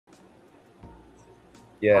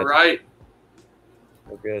Yeah. All right.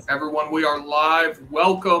 We're good. Everyone, we are live.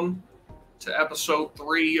 Welcome to episode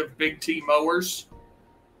 3 of Big T Mowers.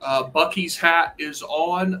 Bucky's hat is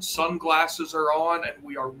on, sunglasses are on, and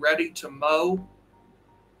we are ready to mow.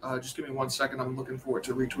 Just give me 1 second. I'm looking forward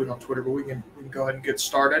to retweet on Twitter, but we can go ahead and get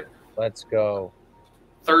started. Let's go.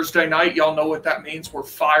 Thursday night, y'all know what that means. We're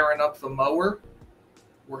firing up the mower.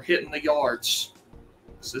 We're hitting the yards.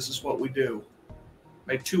 This is what we do.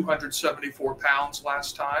 Made 274 pounds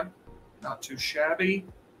last time. Not too shabby.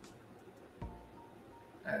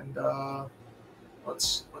 And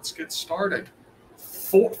let's get started.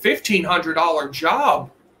 $1,500 job.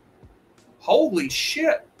 Holy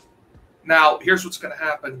shit. Now, here's what's going to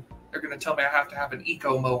happen. They're going to tell me I have to have an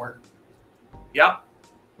eco mower. Yep.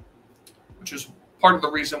 Which is part of the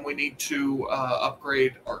reason we need to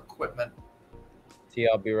upgrade our equipment. T,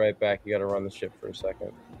 I'll be right back. You got to run the ship for a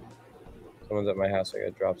second. Someone's at my house. I got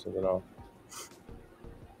to drop something off.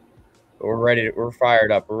 But we're ready. We're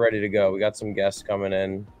fired up. We're ready to go. We got some guests coming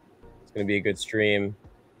in. It's going to be a good stream.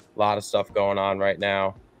 A lot of stuff going on right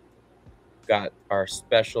now. Got our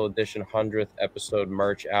special edition 100th episode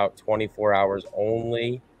merch out, 24 hours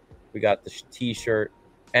only. We got the t-shirt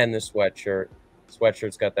and the sweatshirt.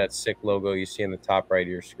 Sweatshirt's got that sick logo you see in the top right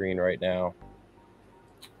of your screen right now.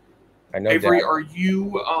 I know. Avery, are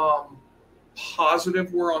you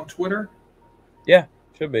positive we're on Twitter? Yeah,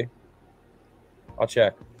 should be. I'll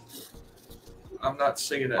check. I'm not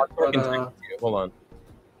seeing it. But, hold on.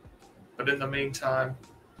 But in the meantime,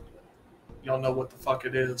 y'all know what the fuck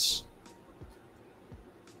it is.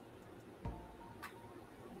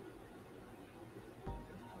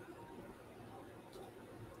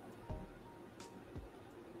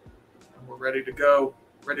 And we're ready to go.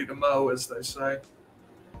 Ready to mow, as they say.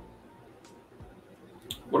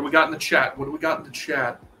 What do we got in the chat? What do we got in the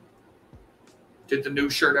chat? Did the new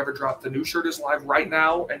shirt ever drop? The new shirt is live right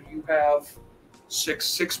now, and you have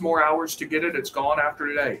six more hours to get it. It's gone after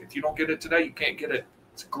today. If you don't get it today, you can't get it.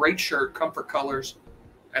 It's a great shirt, comfort colors.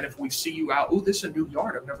 And if we see you out, this is a new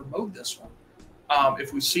yard. I've never mowed this one.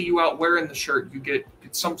 If we see you out wearing the shirt, you get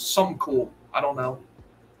something cool. I don't know.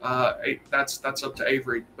 That's up to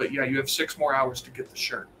Avery. But yeah, you have 6 more hours to get the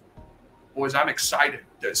shirt. Boys, I'm excited.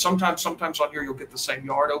 Sometimes on here you'll get the same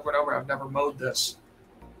yard over and over. I've never mowed this.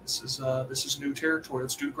 This is new territory.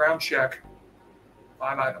 Let's do the ground check.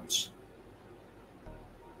 5 items.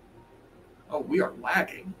 Oh, we are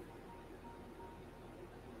lagging.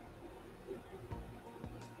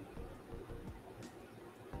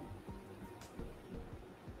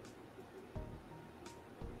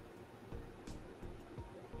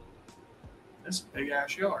 This is a big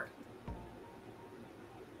ass yard.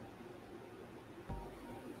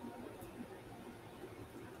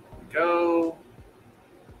 Go.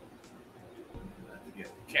 You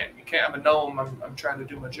can't have a gnome. I'm trying to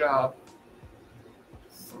do my job.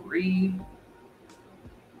 3.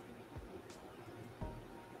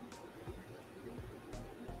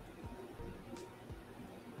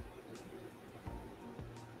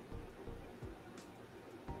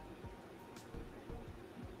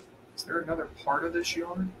 Is there another part of this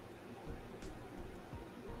yard?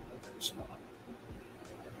 There's not.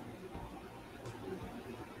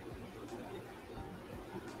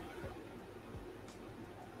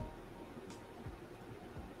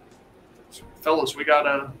 Fellas, we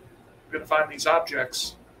gotta find these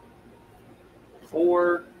objects.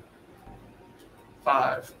 4,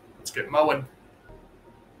 5. Let's get mowing.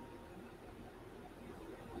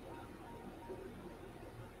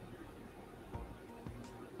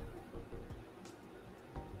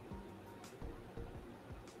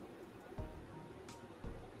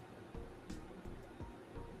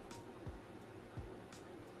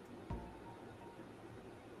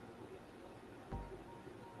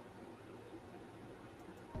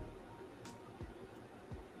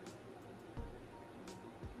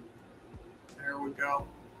 There we go.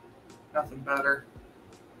 Nothing better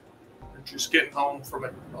than just getting home from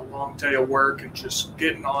a long day of work and just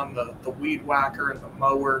getting on the weed whacker and the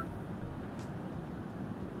mower.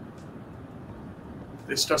 If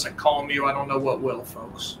this doesn't calm you, I don't know what will,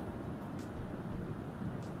 folks.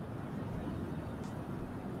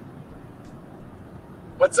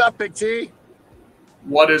 What's up, Big T?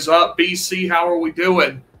 What is up, BC? How are we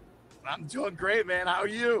doing? I'm doing great, man. How are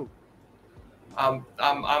you? I'm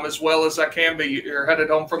as well as I can be. You're headed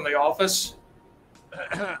home from the office?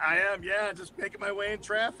 I am, yeah. Just making my way in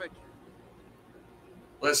traffic.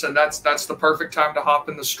 Listen, that's the perfect time to hop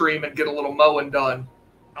in the stream and get a little mowing done.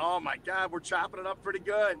 Oh my God, we're chopping it up pretty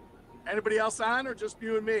good. Anybody else on, or just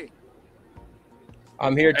you and me?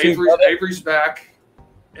 I'm here too. Avery's back.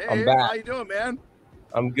 Hey, I'm back. how you doing, man?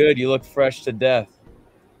 I'm good. You look fresh to death.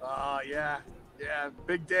 yeah.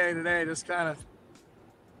 Big day today. Just kind of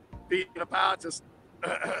beating about. Just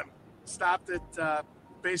stopped at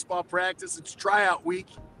baseball practice. It's tryout week.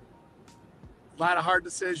 A lot of hard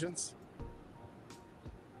decisions.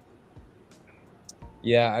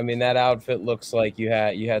 Yeah, I mean that outfit looks like you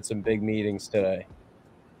had some big meetings today.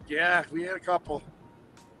 Yeah, we had a couple.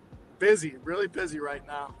 Busy, really busy right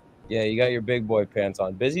now. Yeah, you got your big boy pants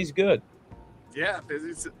on. Busy's good. Yeah,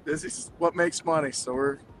 busy's what makes money. So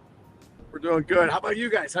we're doing good. How about you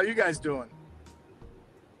guys? How you guys doing?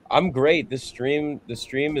 I'm great. The stream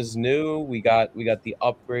is new. We got the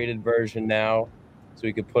upgraded version now, so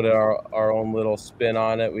we could put our own little spin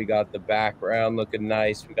on it. We got the background looking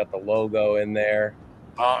nice. We got the logo in there.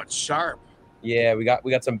 Oh, it's sharp. Yeah, we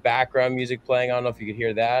got some background music playing. I don't know if you could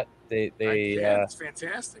hear that. It's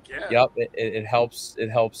fantastic. Yeah. Yep, it helps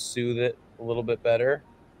soothe it a little bit better.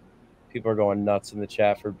 People are going nuts in the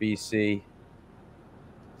chat for BC.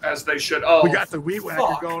 As they should. Oh, we got the weed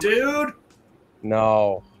whacker going, dude.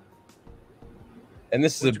 No. And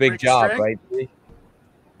this is a big job, right?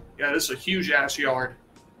 Yeah, this is a huge ass yard.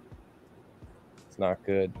 It's not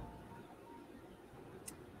good.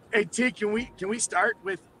 Hey T, can we start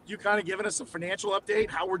with you kind of giving us a financial update,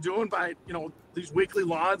 how we're doing by these weekly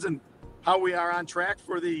lawns and how we are on track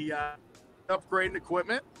for the upgrading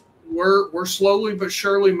equipment? We're slowly but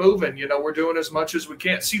surely moving. We're doing as much as we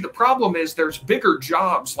can. See, the problem is there's bigger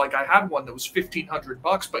jobs. Like I had one that was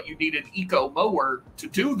 $1,500, but you need an eco mower to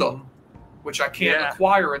do them, which I can't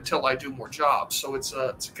acquire until I do more jobs. So it's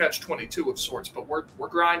a catch-22 of sorts. But we're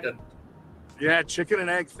grinding. Yeah, chicken and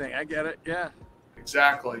egg thing. I get it. Yeah,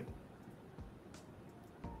 exactly.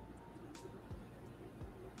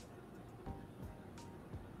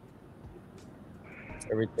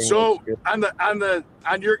 Everything so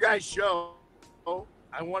on your guys' show,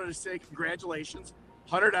 I wanted to say congratulations,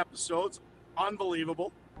 100 episodes,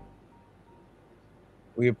 unbelievable.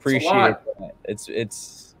 We appreciate that.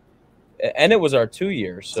 It's and it was our 2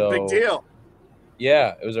 years, so it's a big deal.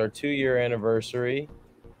 Yeah, it was our 2-year anniversary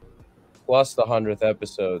plus the 100th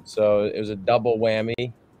episode, so it was a double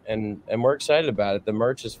whammy, and we're excited about it. The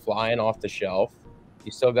merch is flying off the shelf.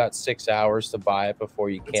 You still got 6 hours to buy it before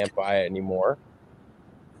you can't buy it anymore.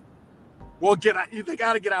 Well, they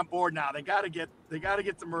got to get on board now. They got to get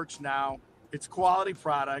the merch now. It's quality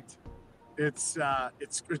product. It's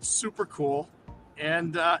super cool,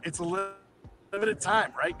 and it's a limited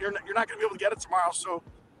time, right? You're not going to be able to get it tomorrow, so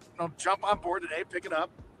jump on board today, pick it up,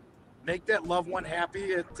 make that loved one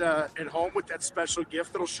happy at home with that special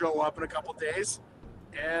gift that'll show up in a couple days,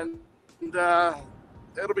 and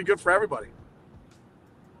it'll be good for everybody.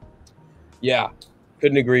 Yeah,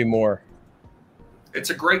 couldn't agree more. It's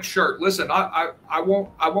a great shirt. Listen, I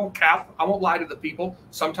won't cap. I won't lie to the people.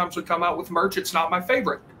 Sometimes we come out with merch. It's not my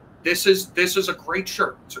favorite. This is a great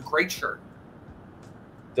shirt. It's a great shirt.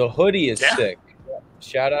 The hoodie is sick.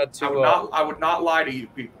 Shout out to I would not lie to you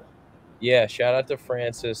people. Yeah, shout out to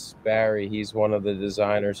Francis Barry. He's one of the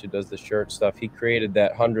designers who does the shirt stuff. He created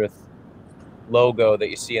that 100th logo that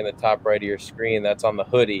you see in the top right of your screen. That's on the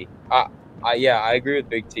hoodie. I agree with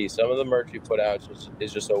Big T. Some of the merch we put out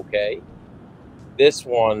is just okay. This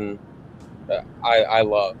one, I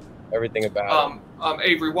love everything about it.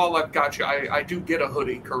 Avery, while I've got you, I do get a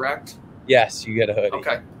hoodie, correct? Yes, you get a hoodie.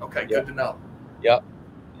 Okay, yep. Good to know. Yep.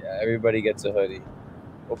 Yeah, everybody gets a hoodie.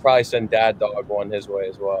 We'll probably send Dad Dog one his way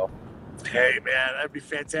as well. Hey, man, that'd be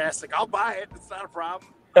fantastic. I'll buy it. It's not a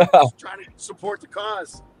problem. I'm just trying to support the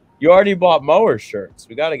cause. You already bought Mowers shirts.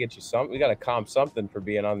 We got to get you something. We got to comp something for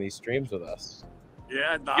being on these streams with us.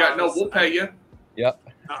 Yeah, we'll pay you. Yep.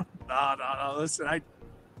 No. Listen,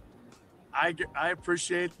 I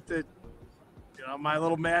appreciate that. My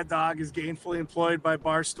little mad dog is gainfully employed by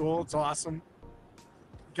Barstool. It's awesome.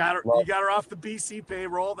 You got her off the BC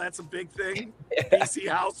payroll. That's a big thing. BC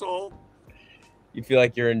household. You feel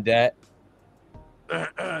like you're in debt?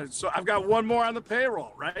 So I've got one more on the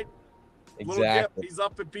payroll, right? Exactly. He's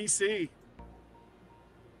up at BC.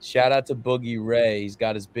 Shout out to Boogie Ray. He's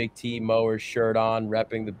got his Big T Mowers shirt on,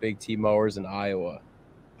 repping the Big T Mowers in Iowa.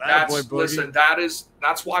 Listen,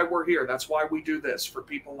 that's why we're here. That's why we do this, for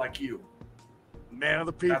people like you. Man of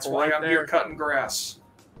the people. That's why I'm here cutting grass.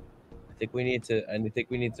 I think we need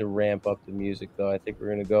to ramp up the music though. I think we're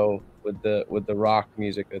gonna go with the rock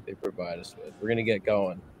music that they provide us with. We're gonna get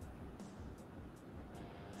going.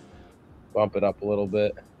 Bump it up a little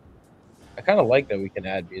bit. I kind of like that we can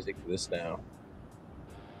add music to this now.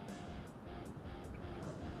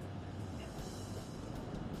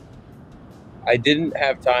 I didn't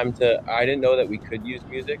know that we could use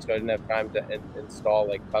music, so I didn't have time to install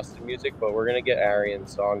like custom music, but we're gonna get Arian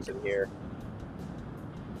songs in here.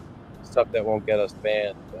 Stuff that won't get us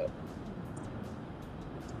banned, but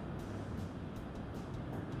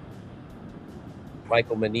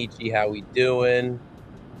Michael Manici, how we doing?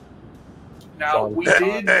 Now, Sean we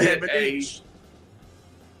did get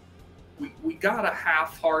we got a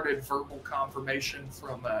half-hearted verbal confirmation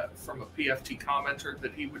from a PFT commenter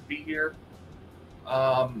that he would be here.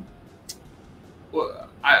 Well,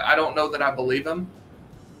 I don't know that I believe him.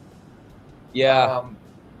 Yeah.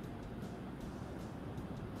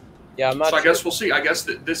 Yeah, I'm not so sure. I guess we'll see. I guess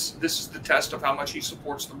that this is the test of how much he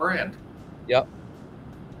supports the brand. Yep.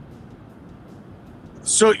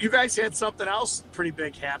 So you guys had something else pretty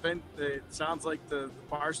big happen. It sounds like the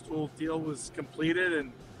Barstool deal was completed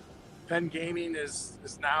and Penn Gaming is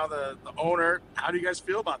now the owner. How do you guys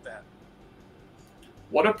feel about that?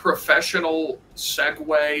 What a professional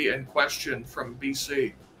segue and question from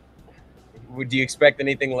BC. Would you expect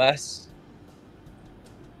anything less?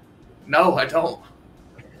 No, I don't.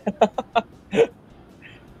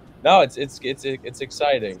 No, it's exciting. It's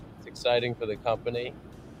exciting for the company.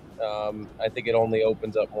 I think it only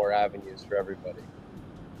opens up more avenues for everybody.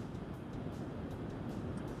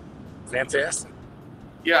 Fantastic.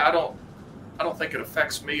 Yeah, I don't think it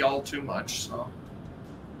affects me all too much. So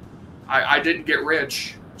I didn't get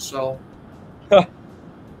rich, so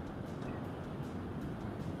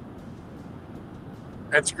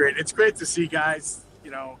That's great. It's great to see guys,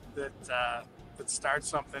 that start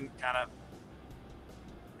something, kind of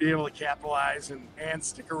be able to capitalize and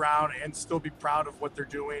stick around and still be proud of what they're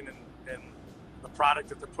doing and the product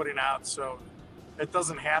that they're putting out. So it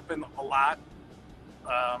doesn't happen a lot.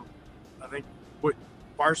 I think what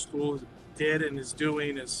Barstool did and is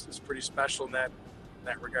doing is pretty special in that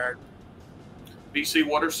regard. BC,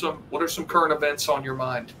 what are some current events on your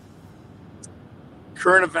mind?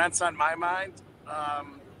 Current events on my mind,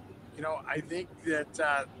 I think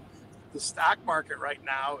that the stock market right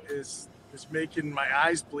now is making my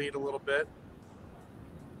eyes bleed a little bit.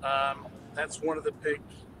 That's one of the big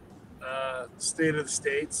state of the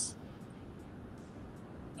states.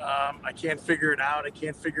 I can't figure it out. I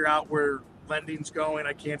can't figure out where lending's going.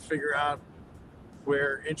 I can't figure out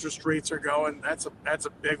where interest rates are going. That's a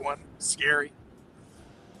big one. Scary.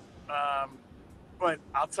 But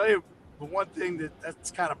I'll tell you, the one thing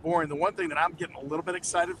that's kind of boring, the one thing that I'm getting a little bit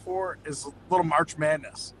excited for is a little March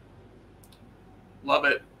Madness. Love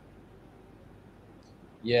it.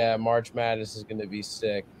 Yeah, March Madness is going to be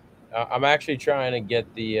sick. I'm actually trying to get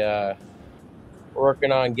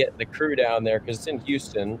working on getting the crew down there because it's in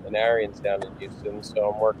Houston and Arian's down in Houston.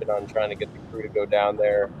 So I'm working on trying to get the crew to go down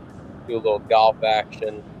there, do a little golf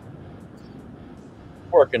action.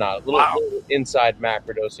 Working on a little inside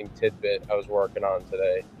macrodosing tidbit I was working on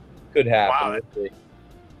today. Could happen. Wow,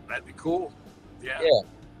 that'd be cool. Yeah.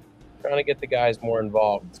 Trying to get the guys more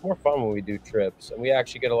involved. It's more fun when we do trips, and we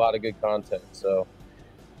actually get a lot of good content. So,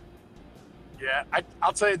 yeah,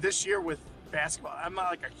 I'll tell you, this year with basketball, I'm not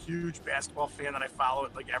like a huge basketball fan that I follow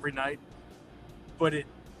it like every night, but it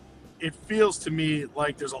feels to me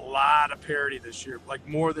like there's a lot of parity this year, like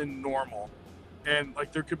more than normal. And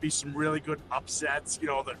like there could be some really good upsets,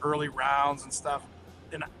 the early rounds and stuff.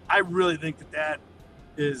 And I really think that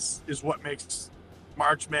is what makes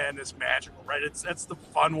March Madness magical, right? That's the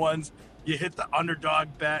fun ones. You hit the underdog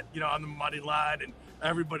bet, on the money line, and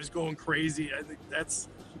everybody's going crazy. I think that's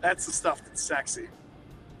the stuff that's sexy.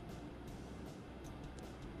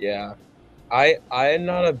 Yeah, I'm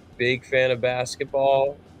not a big fan of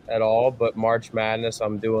basketball at all, but March Madness,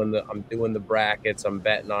 I'm doing the brackets, I'm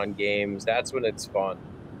betting on games. That's when it's fun.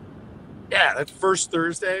 Yeah, that first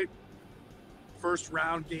Thursday, first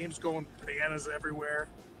round games going bananas everywhere.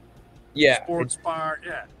 Yeah, sports bar.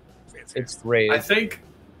 Yeah, it's great. I think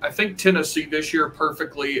Tennessee this year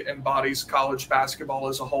perfectly embodies college basketball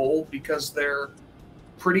as a whole because they're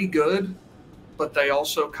pretty good, but they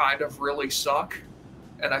also kind of really suck.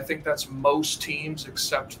 And I think that's most teams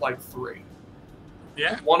except like 3.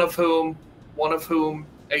 Yeah. One of whom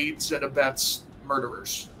aids and abets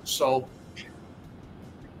murderers. So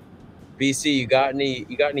BC, you got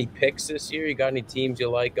any picks this year? You got any teams you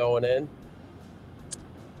like going in?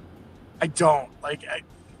 I don't. Like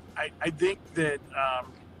I think that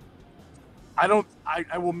I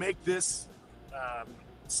will make this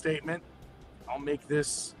statement. I'll make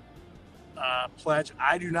this pledge.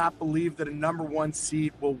 I do not believe that a number 1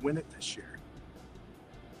 seed will win it this year.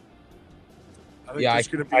 I think there's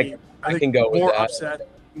going to be I can go with that.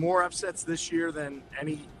 More upsets this year than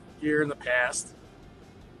any year in the past.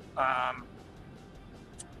 I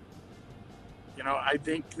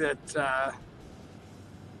think that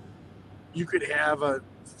you could have a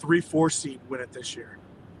 3-4 seed win it this year.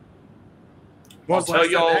 I'll tell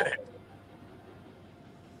y'all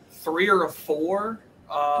 3 or a 4.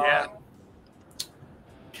 Yeah.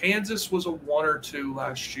 Kansas was a 1 or 2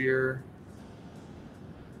 last year.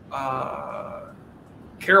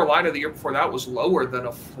 Carolina the year before that was lower than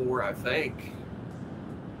a 4, I think.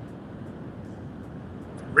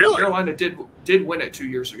 Really? Carolina did win it 2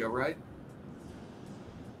 years ago, right?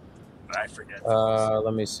 I forget.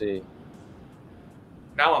 Let me see.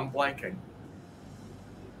 Now I'm blanking.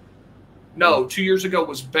 No, 2 years ago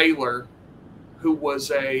was Baylor, who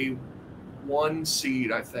was a 1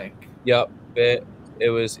 seed, I think. Yep.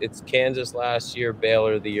 It's Kansas last year,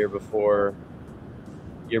 Baylor the year before.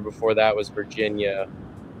 Year before that was Virginia.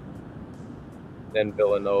 Then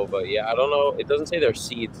Villanova. Yeah, I don't know. It doesn't say their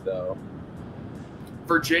seeds though.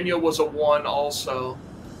 Virginia was a 1 also.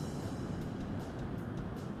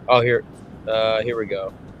 Oh, here we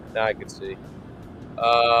go. Now I can see.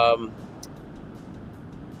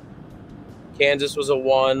 Kansas was a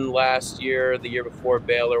 1 last year. The year before,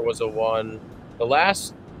 Baylor was a 1. The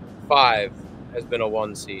last 5 has been a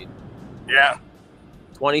 1 seed. Yeah.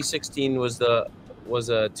 2016 was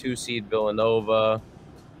a 2 seed Villanova.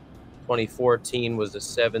 2014 was a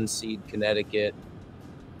 7 seed Connecticut.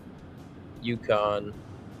 UConn.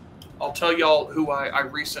 I'll tell y'all who I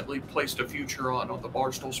recently placed a future on the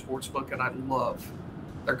Barstool Sportsbook, and I love.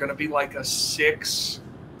 They're going to be like a 6,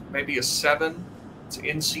 maybe a 7. It's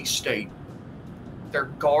NC State. Their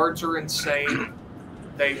guards are insane.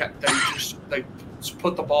 They just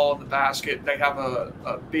put the ball in the basket. They have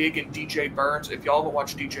a big in DJ Burns. If y'all haven't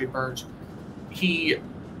watched DJ Burns, he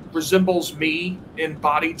resembles me in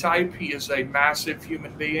body type. He is a massive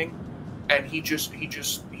human being, and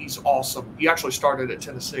he's awesome. He actually started at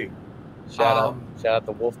Tennessee. Shout out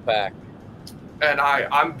the Wolfpack. And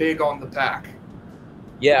I'm big on the pack.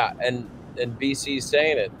 Yeah, and BC's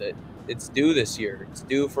saying it that it's due this year. It's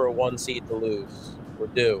due for a 1 seed to lose. We're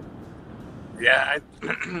due. Yeah,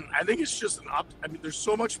 I think it's just I mean, there's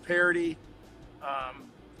so much parity,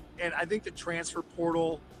 and I think the transfer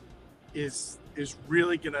portal is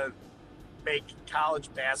really gonna make college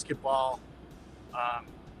basketball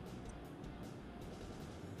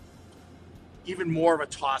even more of a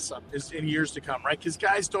toss-up in years to come, right? Because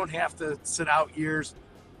guys don't have to sit out years.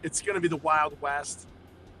 It's going to be the Wild West,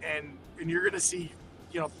 and you're going to see,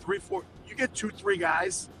 3, 4. You get 2, 3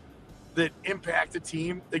 guys that impact the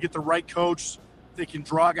team. They get the right coach. They can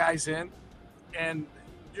draw guys in, and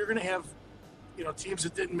you're going to have, teams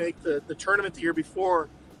that didn't make the tournament the year before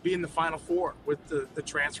be in the Final Four with the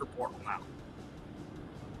transfer portal now.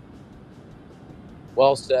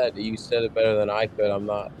 Well said. You said it better than I could. I'm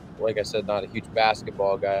not, like I said, not a huge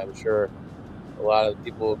basketball guy. I'm sure a lot of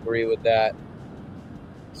people agree with that.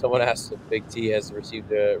 Someone asked if Big T has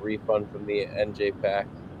received a refund from the NJ Pack.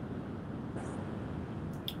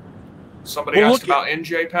 Somebody asked about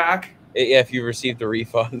NJ Pack. Yeah, if you received a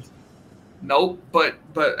refund. Nope, but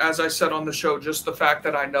as I said on the show, just the fact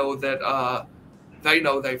that I know that they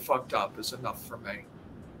know they fucked up is enough for me.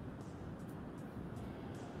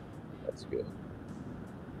 That's good.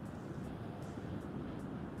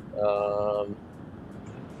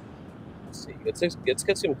 Let's see. Let's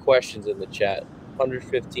get some questions in the chat.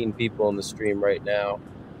 115 people in the stream right now.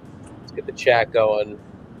 Let's get the chat going.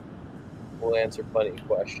 We'll answer plenty of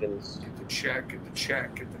questions. Get the chat.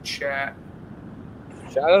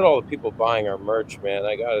 Shout out to all the people buying our merch, man.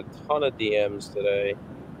 I got a ton of DMs today.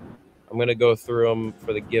 I'm going to go through them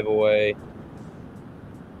for the giveaway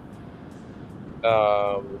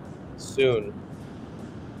soon.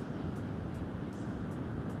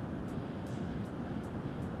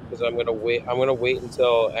 Because I'm gonna wait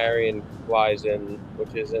until Arian flies in,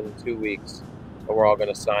 which is in 2 weeks, and we're all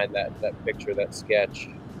gonna sign that picture, that sketch.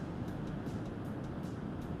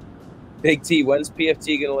 Big T, when's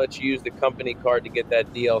PFT gonna let you use the company card to get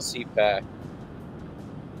that DLC pack?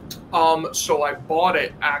 So I bought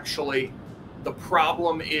it actually. The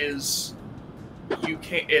problem is you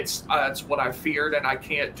can't. It's what I feared, and I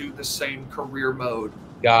can't do the same career mode.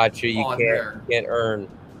 Gotcha. You can't earn.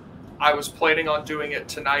 I was planning on doing it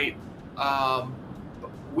tonight.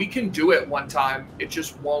 We can do it one time. It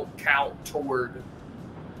just won't count toward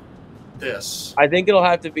this. I think it'll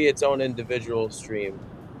have to be its own individual stream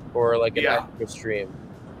or like an extra stream.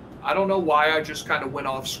 I don't know why I just kind of went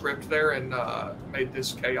off script there and made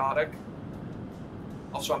this chaotic.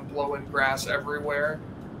 Also, I'm blowing grass everywhere.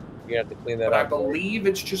 You have to clean that up. But I believe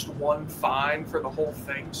it's just one fine for the whole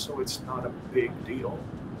thing, so it's not a big deal.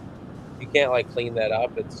 You can't like clean that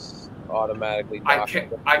up. It's automatically. I can.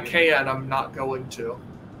 I'm not going to.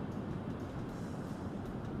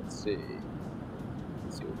 Let's see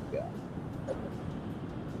what we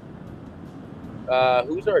got.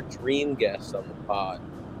 Who's our dream guest on the pod?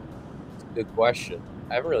 It's a good question.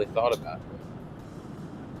 I haven't really thought about it.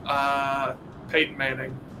 Peyton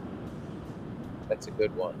Manning. That's a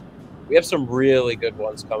good one. We have some really good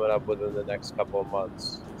ones coming up within the next couple of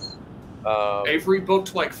months. Avery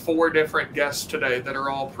booked like 4 different guests today that are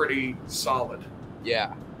all pretty solid.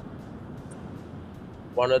 Yeah.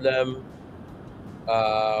 One of them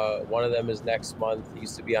is next month. He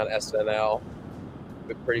used to be on SNL.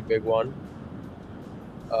 A pretty big one.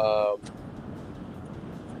 Trying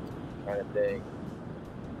to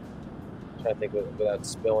think without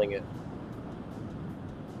spilling it.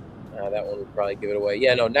 That one would probably give it away.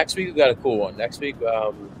 Yeah, no, next week we got a cool one. Next week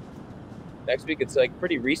it's like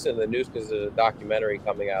pretty recent in the news because there's a documentary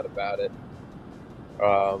coming out about it.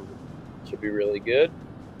 Should be really good.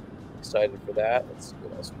 Excited for that. Let's see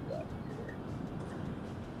what else we got here.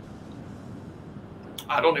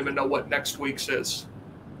 I don't even know what next week's is.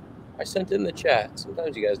 I sent in the chat.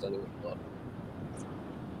 Sometimes you guys don't even look.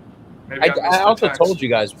 Maybe I also told you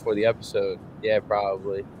guys before the episode. Yeah,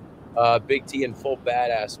 probably. Big T in full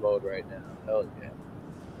badass mode right now. Hell yeah.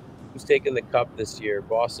 Who's taking the cup this year?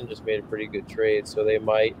 Boston just made a pretty good trade, so they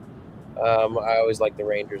might. I always like the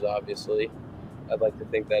Rangers, obviously. I'd like to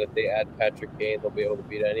think that if they add Patrick Kane, they'll be able to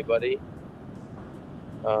beat anybody.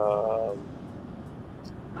 NBA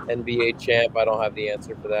champ, I don't have the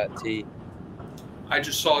answer for that, T. I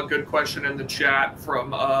just saw a good question in the chat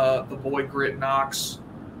from the boy Grit Knox.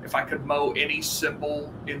 If I could mow any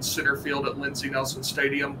symbol in center field at Lindsey Nelson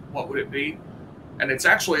Stadium, what would it be? And it's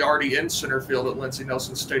actually already in center field at Lindsey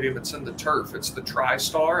Nelson Stadium. It's in the turf. It's the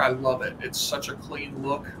TriStar. I love it. It's such a clean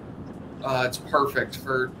look. It's perfect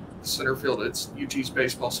for center field. It's UT's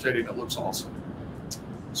baseball stadium. It looks awesome.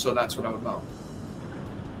 So that's what I would mow.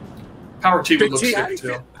 Power TV looks sick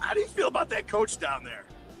too. How do you feel about that coach down there?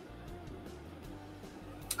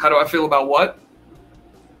 How do I feel about what?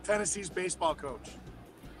 Tennessee's baseball coach.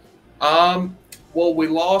 Well, we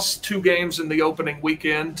lost 2 games in the opening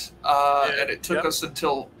weekend, and it took us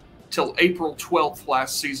until April 12th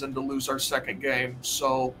last season to lose our second game.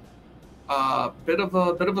 So, bit of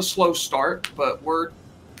a slow start, but we're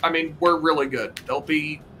really good. They'll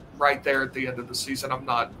be right there at the end of the season. I'm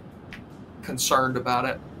not concerned about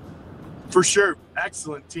it. For sure,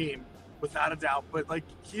 excellent team, without a doubt. But like,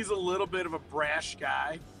 he's a little bit of a brash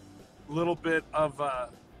guy, a little bit of a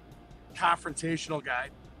confrontational guy.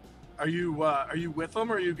 Are you with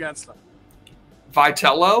him or are you against him?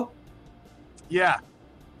 Vitello? Yeah.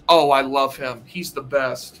 Oh, I love him. He's the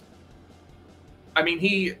best. I mean,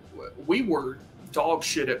 we were dog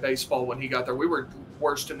shit at baseball when he got there. We were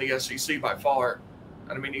worst in the SEC by far.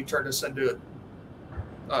 And I mean, he turned us into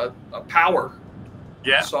a power.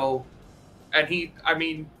 Yeah. So, and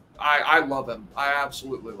I love him. I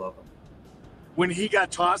absolutely love him. When he got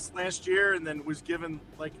tossed last year and then was given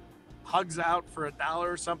like hugs out for $1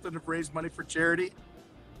 or something to raise money for charity,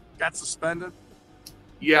 got suspended.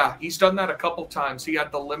 Yeah, he's done that a couple times. He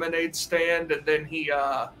had the lemonade stand, and then he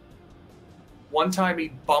one time he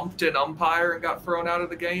bumped an umpire and got thrown out of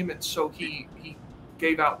the game, and so he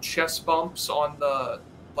gave out chest bumps on the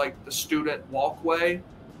student walkway.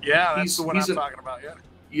 Yeah, that's the one I'm talking about. Yeah.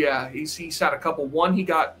 Yeah, he's had a couple. One he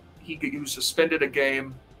was suspended a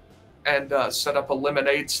game and set up a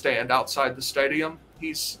lemonade stand outside the stadium.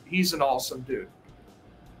 He's an awesome dude.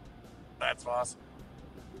 That's awesome.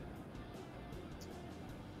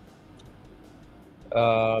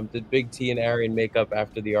 Did Big T and Arian make up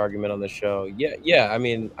after the argument on the show? Yeah. I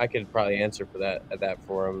mean, I could probably answer for that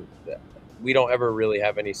for him. We don't ever really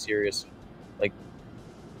have any serious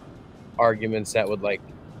arguments that would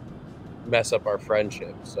mess up our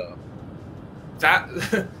friendship. So that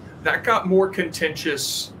got more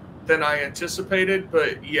contentious than I anticipated,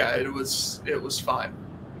 but yeah, it was fine.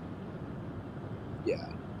 Yeah,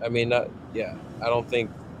 I mean, yeah, I don't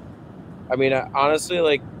think. I mean,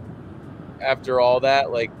 honestly, after all that,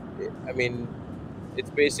 I mean,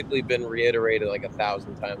 it's basically been reiterated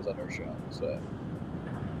 1,000 times on our show. So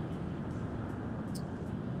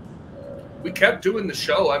we kept doing the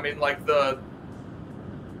show. I mean, the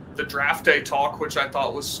draft day talk, which I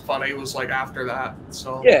thought was funny, was after that.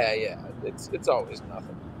 So yeah, it's always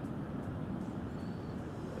nothing.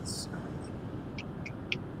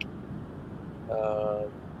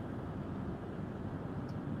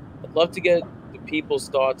 I'd love to get the people's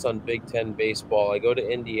thoughts on Big Ten baseball. I go to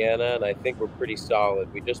Indiana, and I think we're pretty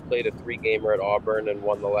solid. We just played a 3-gamer at Auburn and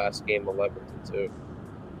won the last game 11-2.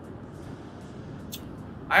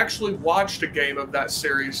 I actually watched a game of that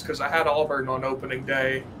series because I had Auburn on opening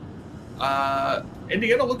day.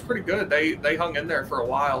 Indiana looked pretty good. They hung in there for a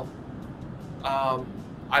while.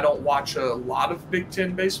 I don't watch a lot of Big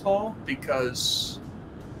Ten baseball because,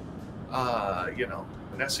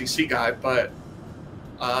 an SEC guy. But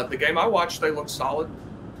the game I watched, they looked solid.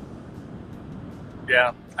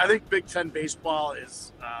 Yeah, I think Big Ten baseball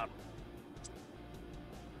is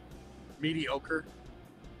mediocre,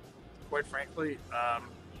 quite frankly.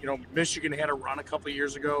 Michigan had a run a couple of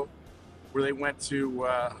years ago where they went to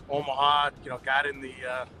Omaha, got in the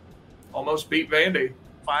almost beat Vandy.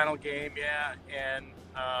 Final game, yeah. And,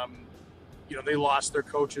 they lost their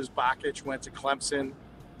coaches. Bakic went to Clemson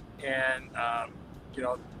and,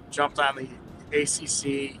 jumped on the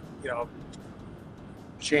ACC,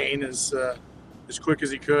 chain as quick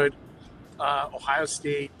as he could. Ohio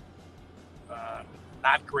State,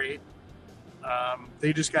 not great.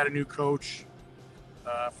 They just got a new coach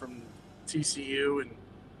from TCU, and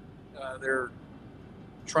they're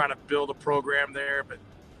trying to build a program there, but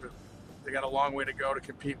they got a long way to go to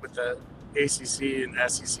compete with the ACC and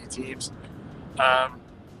SEC teams.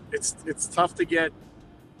 It's tough to get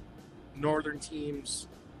northern teams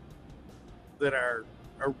that are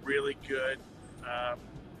really good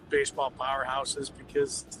baseball powerhouses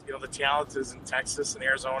because the talent is in Texas and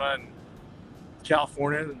Arizona and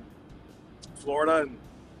California and Florida, and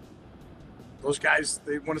those guys,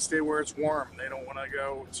 they want to stay where it's warm. They don't want to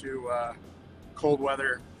go to cold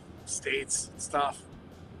weather states and stuff.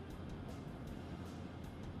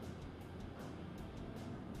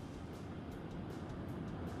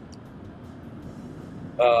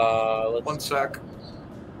 One sec.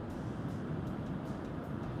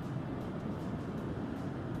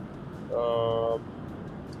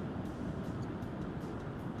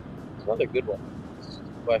 Another good one.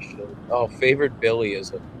 Question. Oh, favorite Billy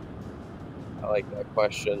is it? I like that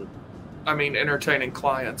question. I mean, entertaining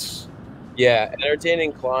clients. Yeah,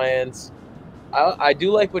 entertaining clients. I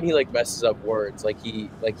do like when he messes up words. Like he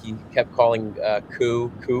kept calling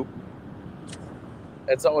coop.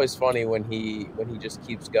 It's always funny when he just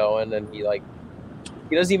keeps going and he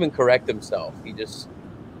doesn't even correct himself.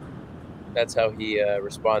 That's how he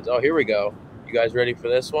responds. Oh, here we go. You guys ready for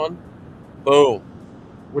this one? Boom.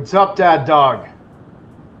 What's up, Dad Dog?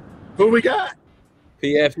 Who we got?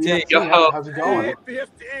 PFT. How's it going? Hey,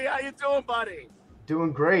 PFT, how you doing, buddy?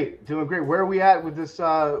 Doing great. Where are we at with this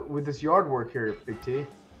yard work here, Big T?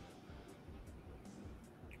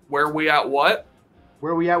 Where are we at what?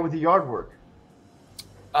 Where are we at with the yard work?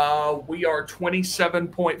 We are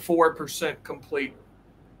 27.4% complete.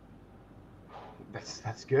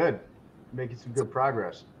 That's good. Making some good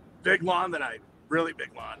progress. Big lawn tonight. Really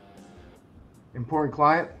big lawn. Important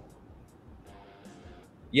client?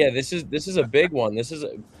 Yeah, this is a big one.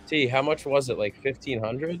 T, how much was it? Like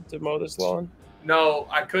 $1,500 to mow this lawn? No,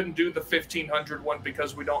 I couldn't do the 1,500 one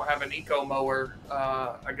because we don't have an eco mower.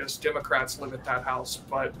 I guess Democrats live at that house,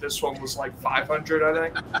 but this one was like 500, I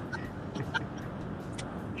think.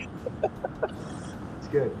 It's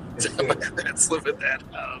good. Democrats live at that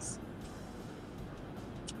house.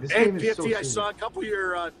 This Hey, game is PFT, so I saw a couple of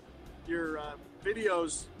your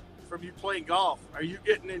videos from you playing golf. Are you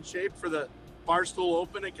getting in shape for the Barstool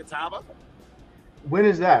Open at Catawba? When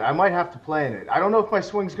is that? I might have to play in it. I don't know if my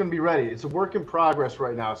swing's going to be ready. It's a work in progress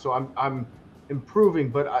right now, so I'm improving.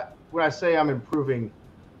 But when I say I'm improving,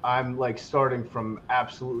 I'm starting from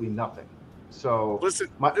absolutely nothing. So listen,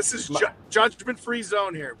 this is judgment-free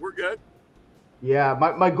zone here. We're good. Yeah,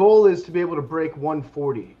 my goal is to be able to break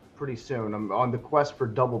 140 pretty soon. I'm on the quest for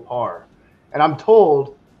double par, and I'm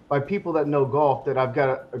told by people that know golf that I've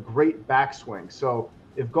got a great backswing. So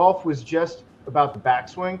if golf was just about the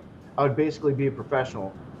backswing, I would basically be a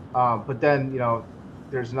professional. But then,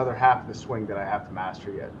 there's another half of the swing that I have to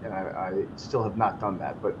master yet, and I still have not done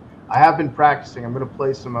that. But I have been practicing. I'm going to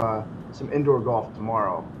play some indoor golf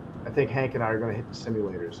tomorrow. I think Hank and I are going to hit the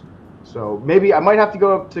simulators. So maybe I might have to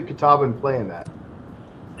go up to Catawba and play in that.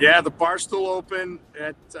 Yeah, the Barstool Open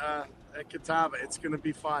at Catawba. It's going to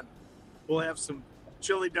be fun. We'll have some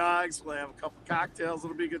chili dogs. We'll have a couple cocktails.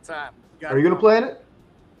 It'll be a good time. Are you going to play in it?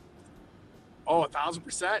 Oh,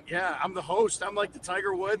 1,000%. Yeah, I'm the host. I'm like the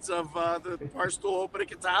Tiger Woods of the Barstool Open at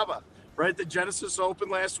Catawba. Right, the Genesis Open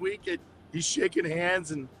last week. He's shaking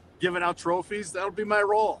hands and giving out trophies. That'll be my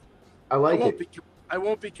role. I won't it. I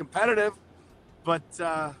won't be competitive, but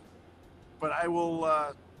I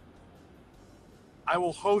will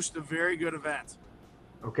host a very good event.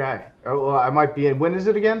 Okay. Well, I might be in. When is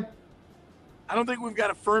it again? I don't think we've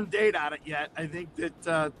got a firm date on it yet. I think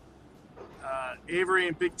that Avery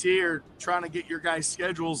and Big T are trying to get your guys'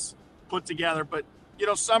 schedules put together. But,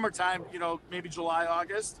 summertime, maybe July,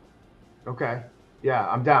 August. Okay. Yeah,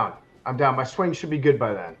 I'm down. My swing should be good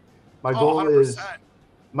by then. My goal 100%. is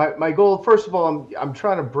my goal. First of all, I'm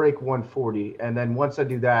trying to break 140, and then once I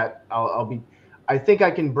do that, I'll be. I think I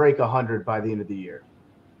can break 100 by the end of the year.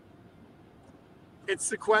 It's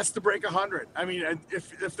the quest to break 100. I mean,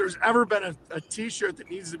 if there's ever been a T-shirt that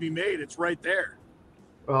needs to be made, it's right there.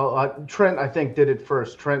 Well, Trent, I think, did it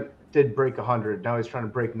first. Trent did break 100. Now he's trying to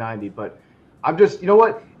break 90. But I'm just, you know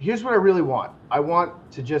what? Here's what I really want. I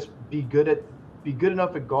want to just be good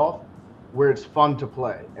enough at golf where it's fun to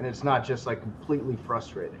play and it's not just like completely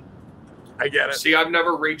frustrating. I get it. See, I've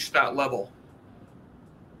never reached that level.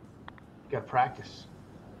 Got to practice.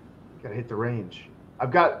 Got to hit the range.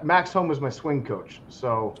 I've got Max home as my swing coach,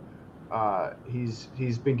 so he's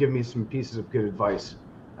been giving me some pieces of good advice.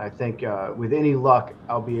 I think with any luck,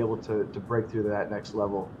 I'll be able to break through to that next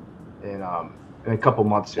level in a couple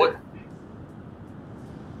months here.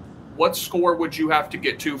 What score would you have to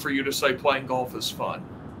get to for you to say playing golf is fun?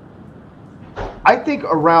 I think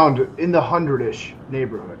around in the 100-ish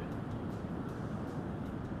neighborhood.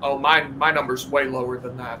 Oh, my number's way lower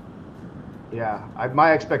than that. Yeah,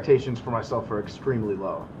 my expectations for myself are extremely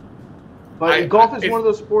low. But golf is one of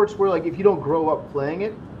those sports where, like, if you don't grow up playing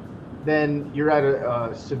it, then you're at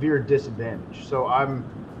a severe disadvantage. So I'm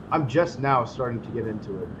just now starting to get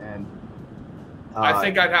into it, and I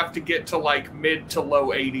think I'd have to get to like mid to low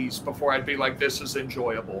 80s before I'd be like, this is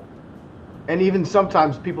enjoyable. And even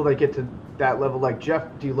sometimes people that get to that level, like Jeff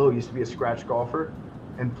D'Lo used to be a scratch golfer,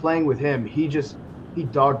 and playing with him, he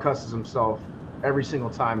dog cusses himself every single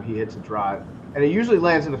time he hits a drive, and it usually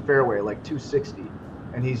lands in the fairway like 260,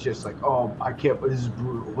 and he's just like, oh, I can't, this is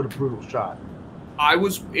brutal. What a brutal shot. I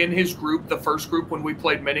was in his group, the first group when we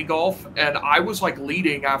played mini golf, and I was like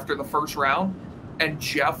leading after the first round, and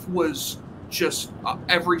Jeff was just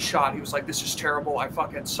every shot he was like, this is terrible, I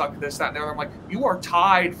fucking suck, this, that, and the other. I'm like, you are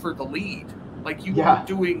tied for the lead, like you are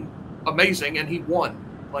doing amazing, and he won.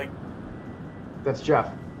 Like, that's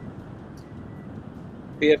Jeff.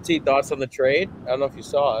 PFT, thoughts on the trade? I don't know if you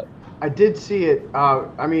saw it. I did see it.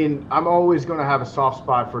 I mean, I'm always going to have a soft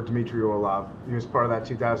spot for Dmitry Orlov. He was part of that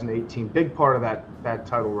 2018, big part of that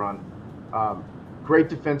title run. Great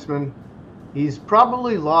defenseman. He's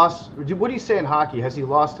probably lost. What do you say in hockey? Has he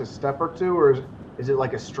lost a step or two, or is it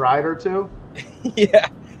like a stride or two? Yeah,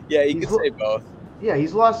 you can say both. Yeah,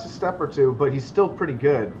 he's lost a step or two, but he's still pretty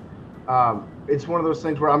good. It's one of those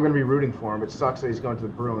things where I'm going to be rooting for him. It sucks that he's going to the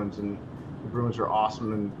Bruins, and the Bruins are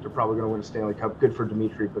awesome, and they're probably going to win a Stanley Cup. Good for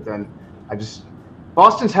Dmitry, but then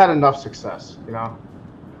Boston's had enough success, you know.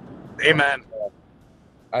 Amen.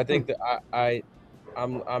 I think that I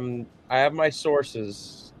have my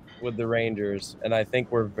sources with the Rangers, and I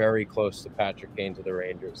think we're very close to Patrick Kane to the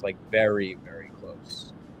Rangers, like very, very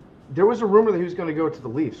close. There was a rumor that he was going to go to the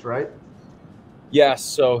Leafs, right? Yes,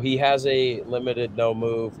 so he has a limited no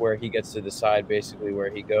move where he gets to decide basically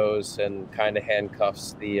where he goes and kind of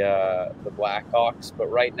handcuffs the Blackhawks. But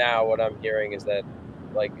right now, what I'm hearing is that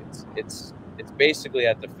like it's basically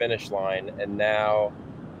at the finish line, and now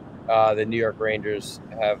the New York Rangers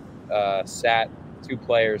have sat 2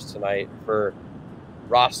 players tonight for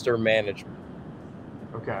roster management.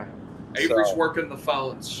 Okay. Avery's working the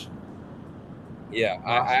phones. Yeah,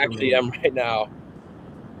 I actually am right now.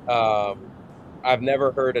 I've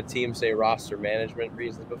never heard a team say roster management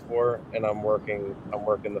reasons before, and I'm working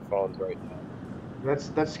the phones right now.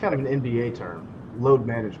 That's kind of an NBA term, load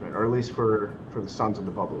management, or at least for the Suns of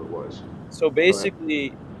the bubble it was. So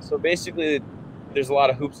basically, there's a lot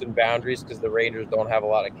of hoops and boundaries because the Rangers don't have a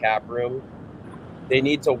lot of cap room. They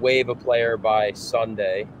need to waive a player by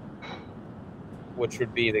Sunday, which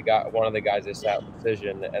would be one of the guys they sat with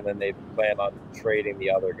decision, and then they plan on trading the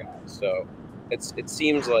other guy. So it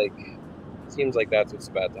seems like that's what's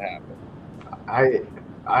about to happen.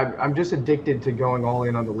 I'm just addicted to going all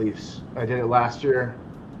in on the Leafs. I did it last year.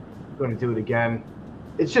 I'm going to do it again.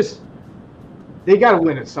 It's just they got to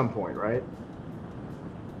win at some point, right?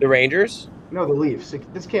 The Rangers? No, the Leafs.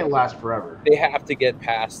 This can't last forever. They have to get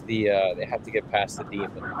past the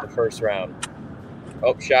demon, the first round.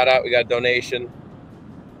 Oh, shout out! We got a donation.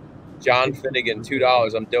 John Finnegan,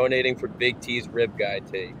 $2. I'm donating for Big T's rib guy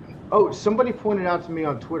take. Oh, somebody pointed out to me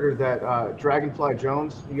on Twitter that Dragonfly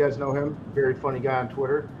Jones, you guys know him, very funny guy on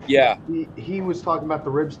Twitter. Yeah. He was talking about the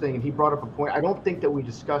ribs thing, and he brought up a point. I don't think that we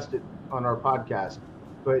discussed it on our podcast,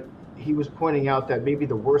 but he was pointing out that maybe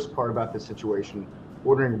the worst part about this situation,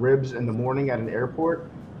 ordering ribs in the morning at an airport,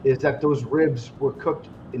 is that those ribs were cooked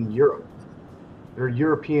in Europe. They're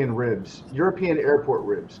European ribs, European airport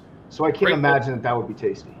ribs. So I can't imagine that would be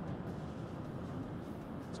tasty.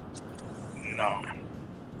 No.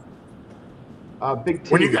 Big T.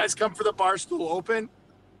 When you guys come for the Barstool Open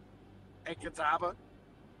at Catawba,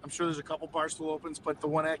 I'm sure there's a couple Barstool Opens, but the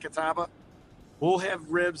one at Catawba, we'll have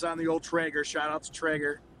ribs on the old Traeger. Shout out to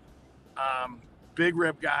Traeger. Big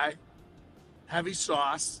rib guy, heavy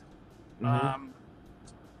sauce. Mm-hmm.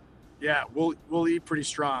 Yeah, we'll eat pretty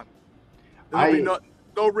strong. There'll be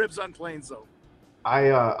no ribs on planes though.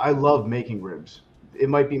 I love making ribs. it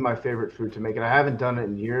might be my favorite food to make, and I haven't done it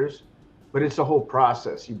in years, but it's a whole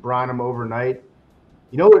process. You brine them overnight.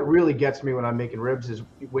 You know what really gets me when I'm making ribs is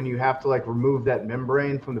when you have to like remove that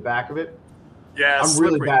membrane from the back of it. Yeah, I'm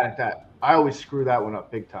slippery. really bad at that. I always screw that one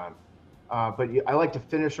up big time. But I like to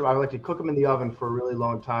finish them. I like to cook them in the oven for a really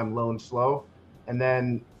long time, low and slow, and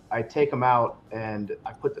then I take them out and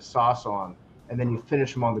I put the sauce on, and then you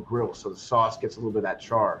finish them on the grill, so the sauce gets a little bit of that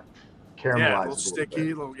char, caramelizes Yeah, a little a little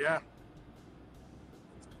sticky, bit.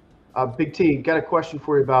 yeah. Big T, got a question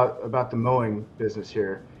for you about the mowing business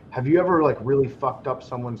here. Have you ever like really fucked up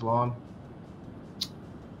someone's lawn?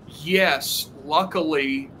 Yes,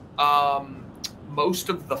 luckily, most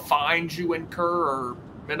of the fines you incur are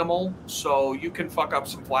minimal, so you can fuck up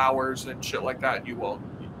some flowers and shit like that. You won't.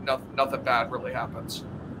 Nothing bad really happens.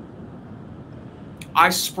 I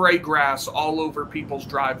spray grass all over people's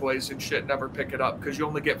driveways and shit. Never pick it up because you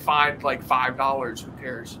only get fined like $5. Who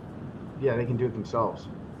cares? Yeah, they can do it themselves.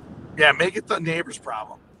 Yeah, make it the neighbor's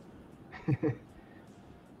problem.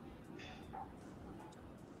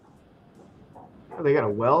 Oh, they got a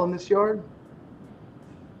well in this yard?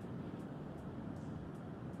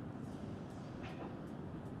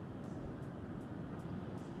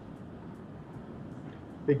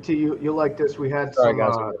 Big T, you'll like this. We had Sorry,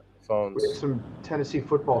 guys, with the we had phones. some Tennessee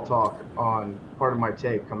football talk on part of my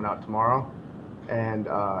take coming out tomorrow, and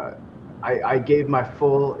I gave my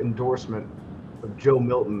full endorsement of Joe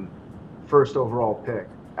Milton, first overall pick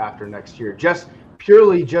after next year, just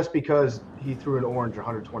because he threw an orange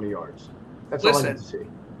 120 yards. That's all I need to see.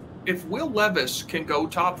 If Will Levis can go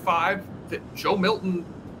top 5, Joe Milton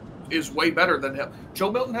is way better than him.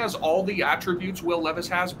 Joe Milton has all the attributes Will Levis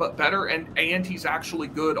has, but better, and he's actually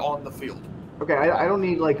good on the field. Okay, I don't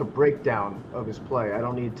need like a breakdown of his play. I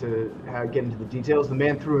don't need to get into the details. The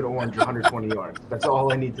man threw an orange 120 yards. That's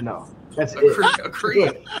all I need to know. That's it.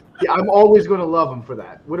 Agreed. Yeah, I'm always going to love him for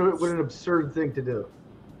that. What an absurd thing to do.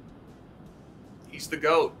 He's the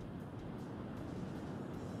GOAT.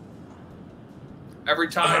 Every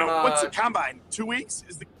time. What's the combine? 2 weeks?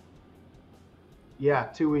 Yeah,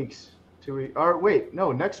 2 weeks. 2 weeks. Or wait,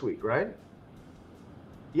 no, next week, right?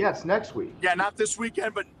 Yeah, it's next week. Yeah, not this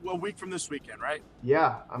weekend, but a week from this weekend, right?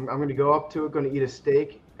 Yeah, I'm going to go up to it. Going to eat a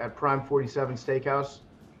steak at Prime 47 Steakhouse,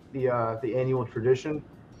 the annual tradition,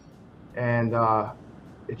 and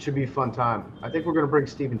it should be a fun time. I think we're going to bring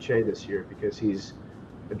Stephen Che this year because he's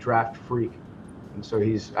a draft freak, and so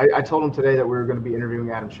I told him today that we were going to be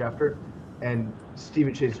interviewing Adam Schefter, and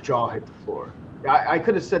Stephen Che's jaw hit the floor. I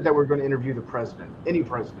could have said that we're going to interview the president, any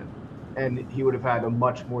president, and he would have had a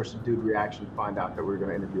much more subdued reaction to find out that we were going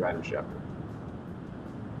to interview Adam Schefter.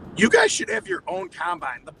 You guys should have your own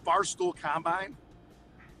combine, the Barstool Combine.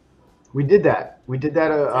 We did that.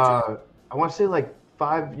 I want to say like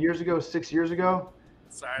 5 years ago, 6 years ago.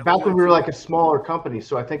 Sorry, back when we were like a smaller company,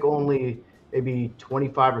 so I think only maybe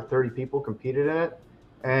 25 or 30 people competed in it.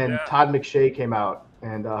 And Todd McShay came out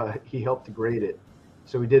and he helped to grade it.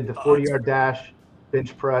 So we did the 40-yard dash,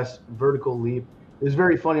 bench press, vertical leap. It was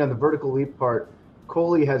very funny on the vertical leap part.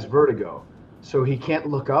 Coley has vertigo, so he can't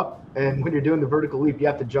look up. And when you're doing the vertical leap, you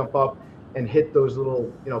have to jump up and hit those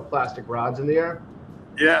little, plastic rods in the air.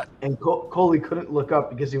 Yeah. And Coley couldn't look up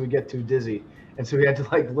because he would get too dizzy. And so he had to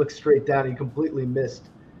like look straight down. He completely missed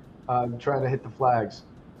trying to hit the flags.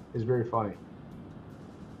 It was very funny.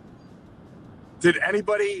 Did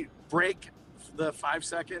anybody break the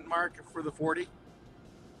 5-second mark for the 40?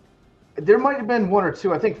 There might have been one or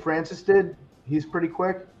two. I think Francis did. He's pretty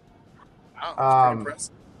quick. Wow, that's pretty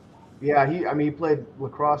impressive. Yeah, he played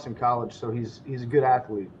lacrosse in college, so he's a good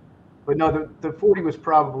athlete. But no, the 40 was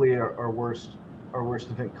probably our worst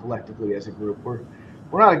event collectively as a group. We're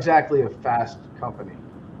not exactly a fast company.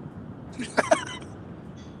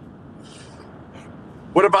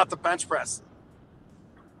 What about the bench press?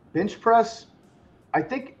 Bench press, I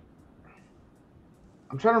think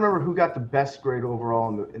I'm trying to remember who got the best grade overall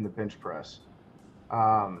in the bench press.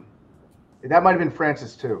 That might have been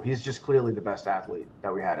Francis too. He's just clearly the best athlete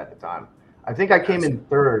that we had at the time. I think I came in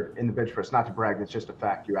third in the bench press. Not to brag, that's just a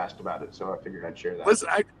fact. You asked about it, so I figured I'd share that. Listen,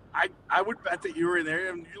 I would bet that you were in there,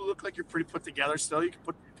 and you look like you're pretty put together still. You can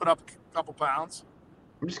put up a couple pounds.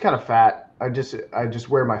 I'm just kind of fat. I just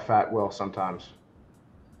wear my fat well sometimes.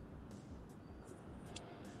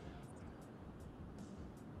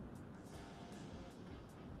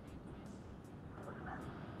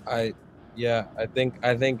 I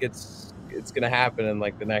think it's gonna happen in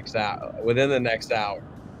like the next hour, within the next hour.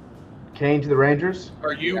 Kane to the Rangers.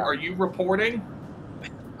 Are you reporting?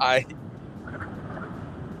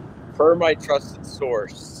 Per my trusted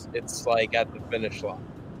source, it's like at the finish line.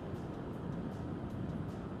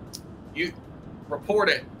 You report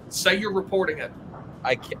it. Say you're reporting it.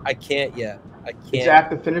 I can't yet. I can't. It's at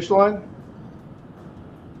the finish line.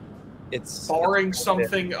 It's barring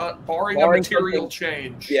something, barring a material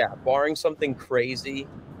change. Yeah, barring something crazy.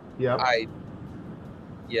 Yeah.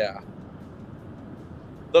 Yeah.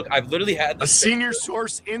 Look, I've literally had a senior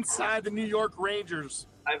source inside the New York Rangers.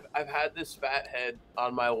 I've had this fat head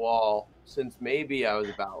on my wall since maybe I was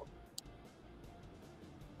about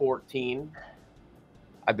 14.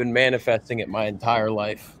 I've been manifesting it my entire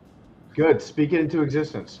life. Good. Speak it into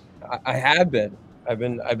existence. I have been. I've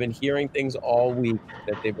been hearing things all week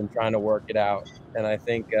that they've been trying to work it out, and I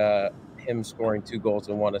think him scoring 2 goals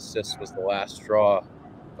and 1 assist was the last straw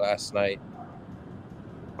last night.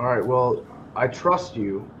 All right. Well, I trust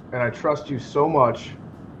you, and I trust you so much.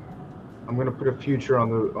 I'm going to put a future on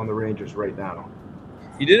the Rangers right now.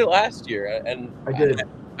 You did it last year, and I did.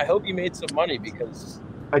 I hope you made some money because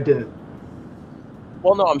I didn't.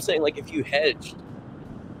 Well, no, I'm saying like if you hedged,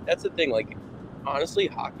 that's the thing. Like, honestly,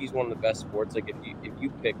 hockey's one of the best sports. Like, if you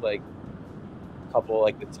pick like a couple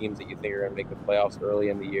like the teams that you think are gonna make the playoffs early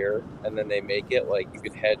in the year, and then they make it, like you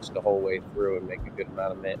could hedge the whole way through and make a good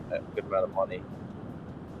amount of money.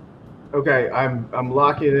 Okay, I'm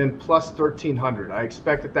locking it in plus 1,300. I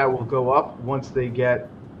expect that will go up once they get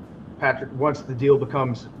Patrick. Once the deal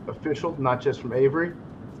becomes official, not just from Avery.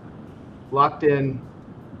 Locked in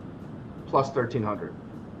plus 1,300.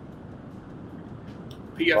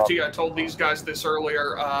 PFT, I told these guys this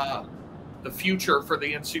earlier. The future for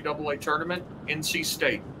the NCAA tournament, NC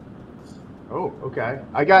State. Oh, okay.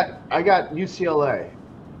 I got UCLA.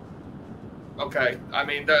 Okay, I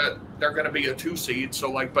mean they're going to be a 2 seed,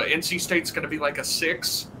 so like, but NC State's going to be like a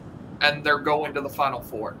 6, and they're going to the Final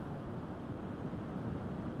Four.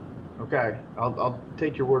 Okay, I'll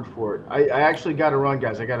take your word for it. I actually got to run,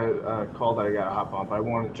 guys. I got a call that I got to hop on, but I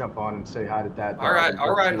wanted to jump on and say hi to Dad. All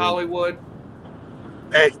right, Hollywood.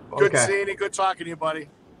 Hey, good seeing you. Good talking to you, buddy.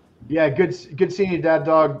 Yeah, good seeing you, Dad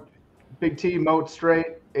Dog. Big T, Moat,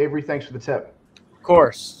 straight. Avery, thanks for the tip. Of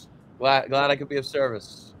course. Glad I could be of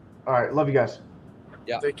service. All right, love you guys.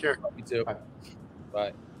 Yeah. Take care. You too. Bye.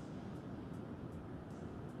 Bye.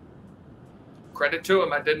 Credit to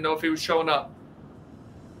him. I didn't know if he was showing up.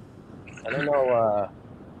 I don't know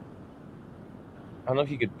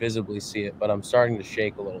if you could visibly see it, but I'm starting to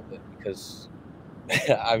shake a little bit because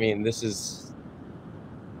I mean this is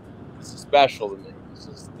special to me.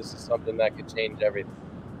 This is something that could change everything.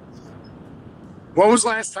 When was the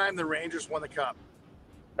last time the Rangers won the Cup?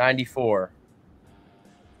 94.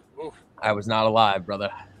 Oof. I was not alive,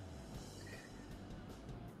 brother.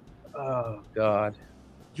 Oh God.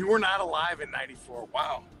 You were not alive in 94.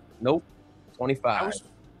 Wow. Nope. 25.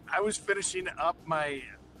 I was finishing up my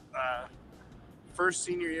first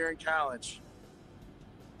senior year in college.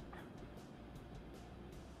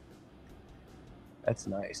 That's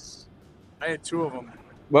nice. I had 2 of them.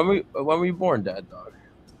 When were you born, Dad Dog?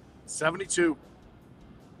 72.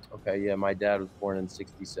 Okay, yeah, my dad was born in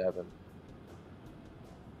 67.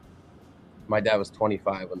 My dad was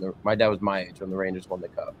 25 my dad was my age when the Rangers won the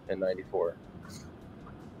Cup in 94.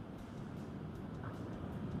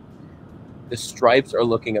 The stripes are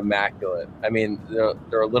looking immaculate. I mean,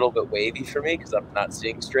 they're a little bit wavy for me because I'm not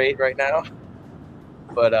seeing straight right now.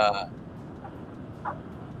 But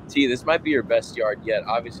T, this might be your best yard yet.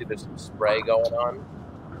 Obviously, there's some spray going on.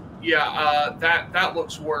 Yeah, that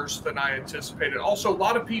looks worse than I anticipated. Also, a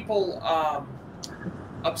lot of people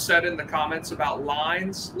upset in the comments about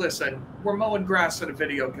lines. Listen, we're mowing grass in a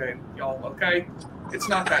video game, y'all, okay? It's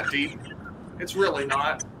not that deep. It's really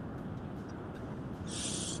not.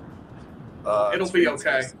 It'll be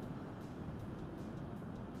okay.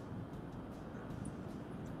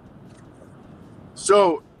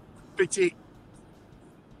 So, Big T,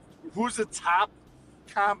 who's the top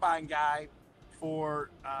combine guy for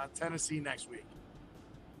Tennessee next week?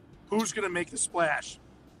 Who's going to make the splash?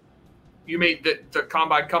 You mean the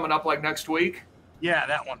combine coming up like next week? Yeah,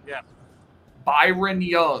 that one. Yeah. Byron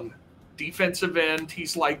Young, defensive end.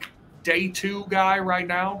 He's like day 2 guy right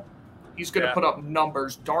now. He's going to put up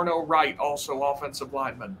numbers. Darno Wright, also offensive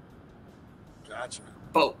lineman. Gotcha.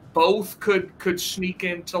 Both could sneak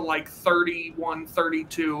into like 31,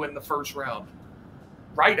 32 in the first round.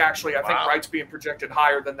 Wright, actually, I think Wright's being projected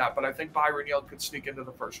higher than that, but I think Byron Young could sneak into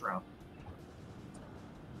the first round.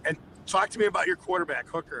 And talk to me about your quarterback,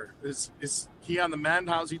 Hooker. Is he on the mend?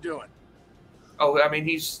 How's he doing? Oh, I mean,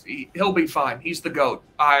 he'll be fine. He's the GOAT.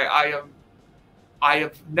 I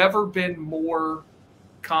have never been more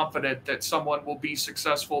confident that someone will be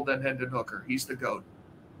successful than Hendon Hooker. He's the GOAT.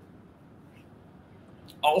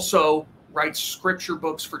 Also, writes scripture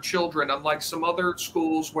books for children, unlike some other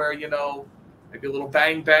schools where, maybe a little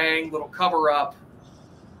bang, little cover up.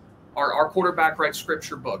 Our quarterback writes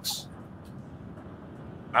scripture books.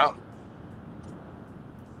 Wow.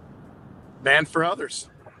 Man for others.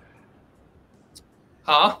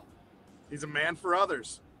 Huh? He's a man for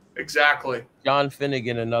others. Exactly. John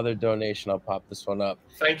Finnegan, another donation. I'll pop this one up.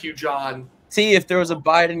 Thank you, John. T, if there was a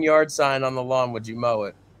Biden yard sign on the lawn, would you mow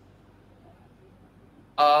it?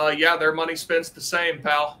 Yeah, their money spends the same,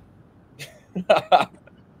 pal.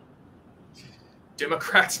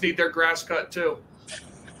 Democrats need their grass cut too.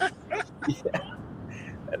 Yeah,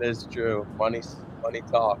 that is true. Money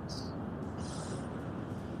talks.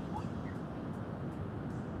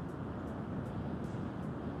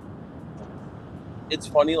 It's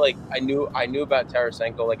funny, like I knew about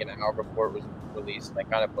Tarasenko like an hour before it was released, and I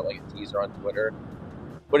kind of put like a teaser on Twitter,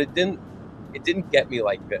 but it didn't get me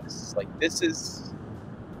like this. Like this is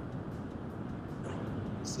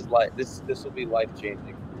like this will be life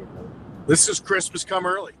changing. This is Christmas come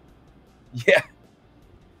early.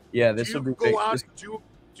 Yeah. This will be big. Do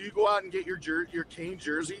you go out and get your Kane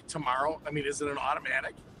jersey tomorrow? I mean, is it an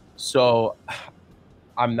automatic? So,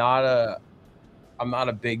 I'm not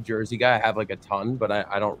a big jersey guy. I have like a ton, but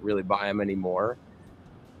I don't really buy them anymore.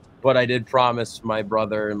 But I did promise my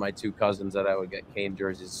brother and my two cousins that I would get Kane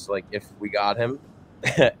jerseys, like if we got him,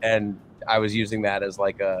 and I was using that as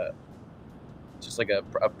like a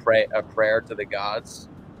prayer to the gods.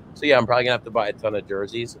 So yeah, I'm probably gonna have to buy a ton of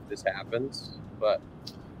jerseys if this happens. But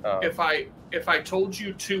if I told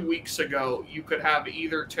you 2 weeks ago you could have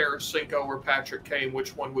either Tarasenko or Patrick Kane,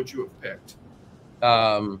 which one would you have picked?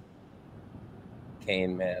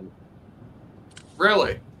 Kane, man.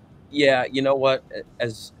 Really? Yeah, you know what?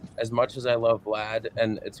 As much as I love Vlad,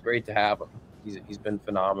 and it's great to have him, he's been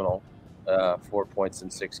phenomenal. 4 points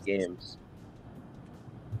in 6 games.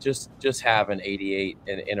 Just have an 88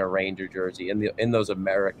 in a Ranger jersey in those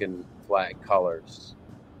American flag colors.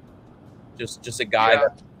 Just a guy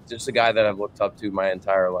that I've looked up to my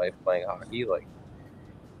entire life playing hockey. Like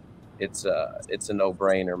it's a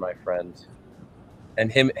no-brainer, my friend.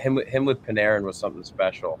 And him with Panarin was something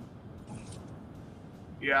special.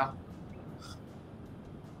 Yeah.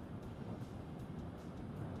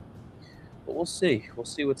 But we'll see. We'll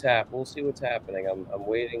see what's happening. I'm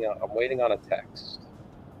waiting on a text.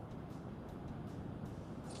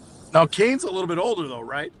 Now Kane's a little bit older though,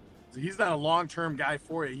 right? He's not a long-term guy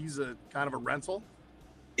for you. He's a kind of a rental.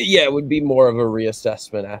 Yeah, it would be more of a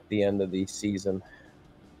reassessment at the end of the season.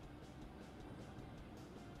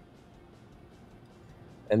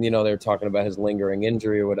 And, they were talking about his lingering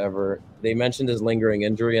injury or whatever. They mentioned his lingering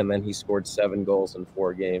injury, and then he scored 7 goals in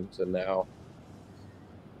 4 games, and now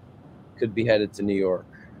could be headed to New York.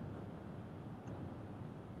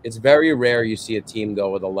 It's very rare you see a team go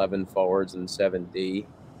with 11 forwards and 7D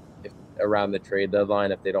around the trade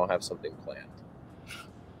deadline if they don't have something planned.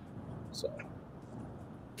 So,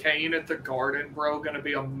 Kane at the Garden, bro, going to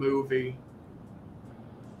be a movie.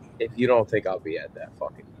 If you don't think I'll be at that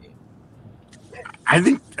fucking game. I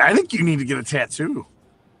think you need to get a tattoo.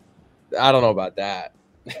 I don't know about that.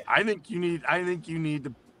 I think you need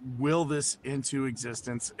to will this into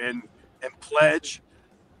existence and pledge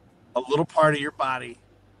a little part of your body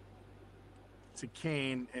to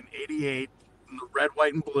Kane in 88 in the red,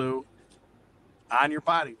 white, and blue on your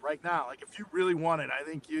body right now. Like if you really want it, I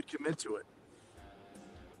think you'd commit to it.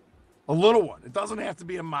 A little one. It doesn't have to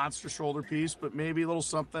be a monster shoulder piece, but maybe a little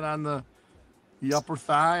something on the upper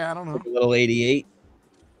thigh. I don't know. Like a little 88.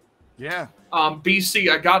 Yeah.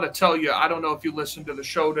 BC, I got to tell you, I don't know if you listened to the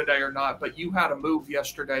show today or not, but you had a move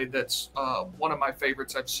yesterday that's one of my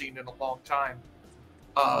favorites I've seen in a long time.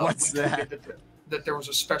 What's that? That there was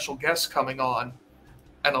a special guest coming on,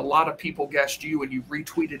 and a lot of people guessed you, and you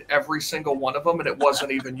retweeted every single one of them, and it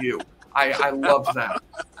wasn't even you. I love that.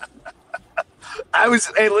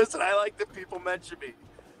 Hey, listen, I like that people mention me.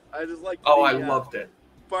 I just like I loved it.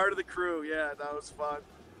 Part of the crew. Yeah, that was fun.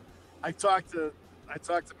 I talked to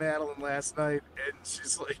Madeline last night, and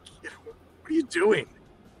she's like, "What are you doing?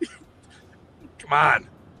 Come on,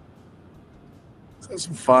 let's have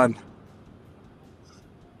some fun."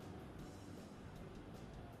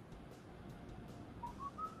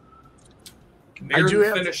 Near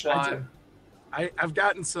the finish line. I've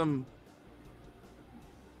gotten some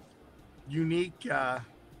unique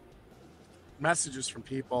messages from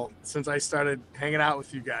people since I started hanging out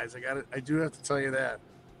with you guys. I do have to tell you that.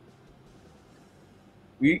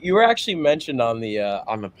 You were actually mentioned on the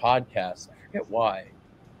podcast. I forget why.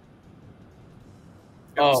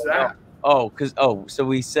 So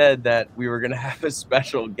we said that we were gonna have a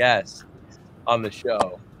special guest on the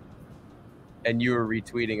show, and you were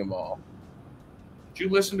retweeting them all. Did you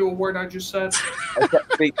listen to a word I just said?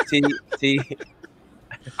 T.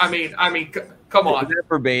 Come on. Is that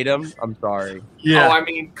verbatim? I'm sorry. Yeah. Oh, I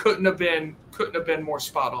mean, couldn't have been more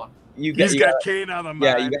spot on. He's got Kane on the mind.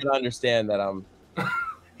 Yeah, you got to understand that I'm.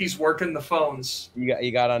 He's working the phones.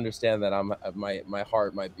 You got to understand that I'm. My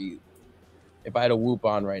heart might be. If I had a whoop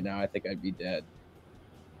on right now, I think I'd be dead.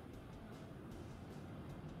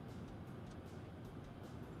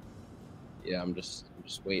 Yeah, I'm just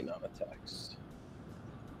waiting on a text.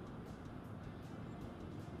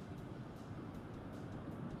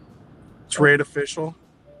 Trade official?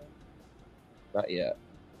 Not yet.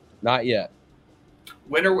 Not yet.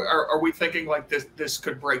 When are we thinking like this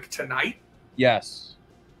could break tonight? Yes.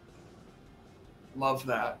 Love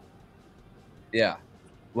that. Yeah.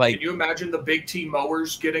 Like, can you imagine the Big T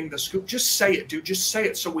Mowers getting the scoop? Just say it, dude. Just say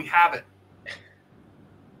it so we have it.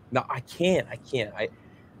 No, I can't. I can't. I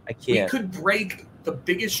can't. We could break the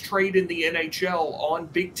biggest trade in the NHL on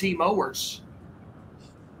Big T Mowers.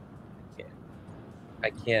 I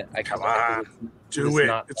can't. Come on. Do it.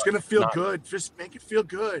 It's going to feel good. Just make it feel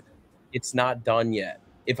good. It's not done yet.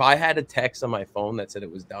 If I had a text on my phone that said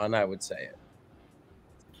it was done, I would say it.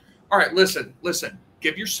 All right, listen.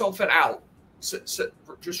 Give yourself an out.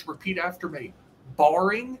 Just repeat after me.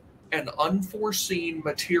 Barring an unforeseen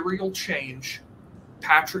material change,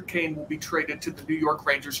 Patrick Kane will be traded to the New York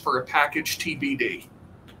Rangers for a package TBD.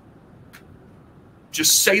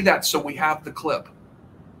 Just say that so we have the clip.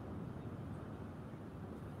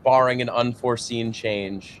 Barring an unforeseen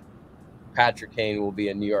change, Patrick Kane will be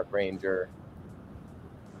a New York Ranger.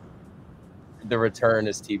 The return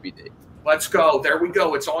is TBD. Let's go. There we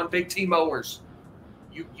go. It's on Big T Mowers.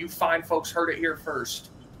 You fine folks heard it here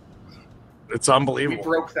first. It's unbelievable. We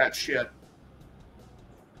broke that shit.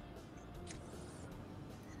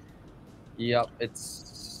 Yep,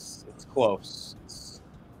 it's close. It's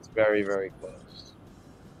very, very close.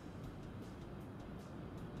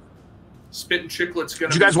 Spittin' Chiclet's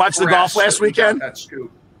gonna. Did you guys watch the golf last weekend? That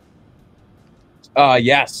scoop.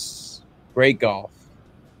 Yes, great golf.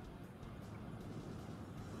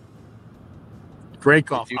 Great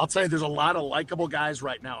golf. I'll tell you, there's a lot of likable guys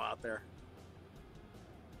right now out there.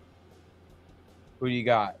 Who do you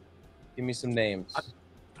got? Give me some names.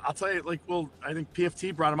 I'll tell you, I think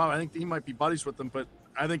PFT brought him up. I think he might be buddies with them, but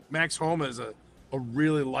I think Max Homa is a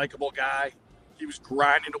really likable guy. He was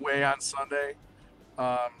grinding away on Sunday.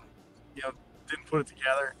 Didn't put it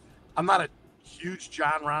together. I'm not a huge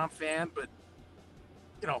John Rahm fan, but,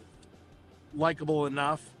 likable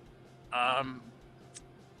enough.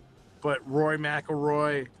 But Roy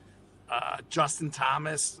McIlroy, Justin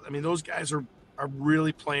Thomas, I mean, those guys are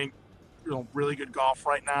really playing, really good golf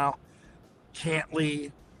right now.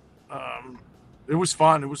 Cantley. It was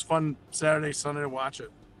fun. It was fun Saturday, Sunday to watch it.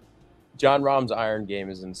 John Rahm's iron game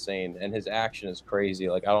is insane, and his action is crazy.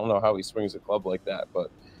 Like, I don't know how he swings a club like that, but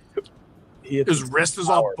his wrist is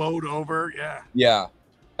all bowed over. Yeah. Yeah.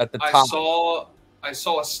 At the top. I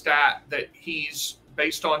saw a stat that he's,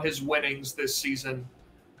 based on his winnings this season,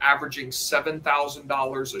 averaging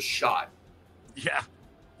 $7,000 a shot. Yeah.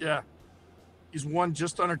 Yeah. He's won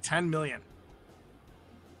just under $10 million.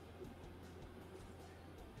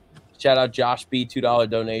 Shout out Josh B, $2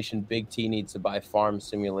 donation. Big T needs to buy Farm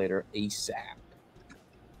Simulator ASAP.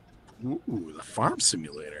 Ooh, the Farm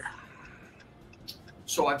Simulator.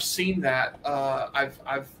 So I've seen that.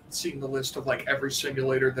 I've seen the list of like every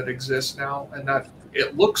simulator that exists now, and that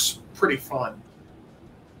it looks pretty fun.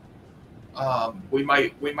 We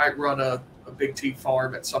might run a Big T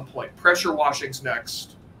farm at some point. Pressure washing's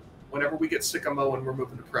next. Whenever we get sick of mowing, we're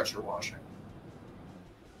moving to pressure washing.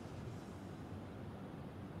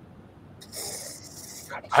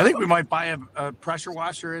 I think we might buy a pressure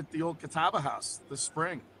washer at the old Catawba house this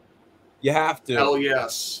spring. You have to. Hell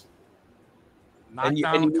yes. Knock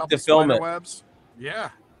down a couple spider webs. Yeah.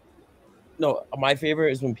 No, my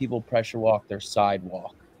favorite is when people pressure walk their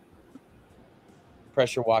sidewalk.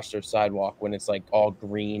 Pressure wash their sidewalk when it's like all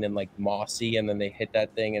green and like mossy, and then they hit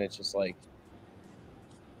that thing and it's just like.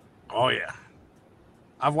 Oh yeah.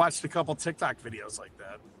 I've watched a couple TikTok videos like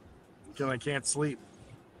that until I can't sleep.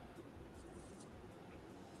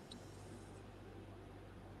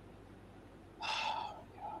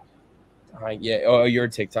 Yeah. Oh, you're a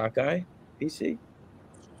TikTok guy, PC?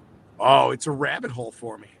 Oh, it's a rabbit hole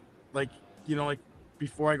for me. Like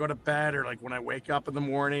before I go to bed or like when I wake up in the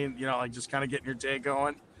morning, like just kind of getting your day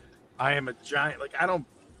going. I am a giant, I don't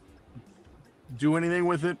do anything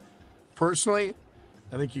with it personally.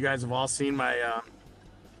 I think you guys have all seen my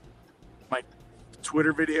my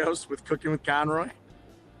Twitter videos with Cooking with Conroy.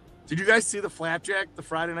 Did you guys see the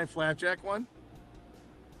Friday Night Flapjack one?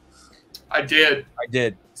 I did.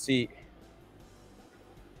 See,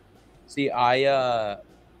 I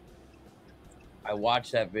I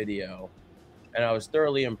watched that video, and I was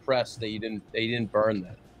thoroughly impressed that you didn't burn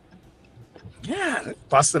that. Yeah,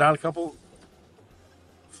 busted out a couple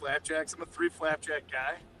flapjacks. I'm a 3 flapjack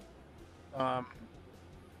guy.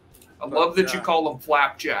 I love that you call them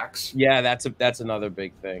flapjacks. Yeah, that's another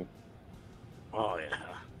big thing. Oh yeah,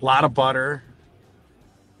 a lot of butter.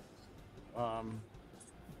 You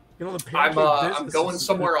know, the I'm going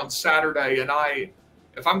somewhere on Saturday, and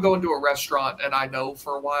if I'm going to a restaurant and I know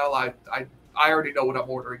for a while, I already know what I'm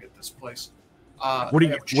ordering at this place. What do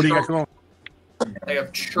you got going? They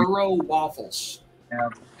have churro waffles,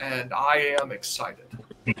 and I am excited.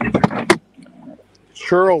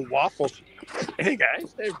 Churro waffles. Hey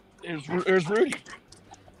guys, there's Rudy.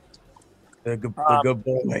 The good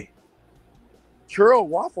boy. Churro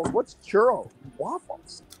waffles. What's churro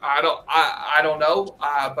waffles? I don't know,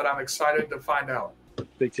 but I'm excited to find out.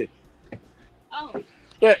 Big T. Oh.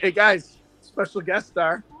 Yeah, hey guys, special guest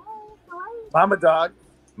star. Mama Dog.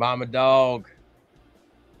 Mama Dog.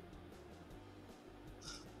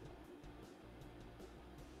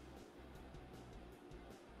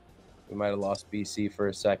 We might have lost BC for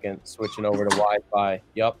a second, switching over to Wi-Fi.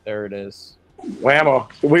 Yup, there it is.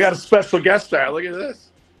 Whammo. We got a special guest star. Look at this.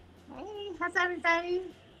 Hey, how's everybody?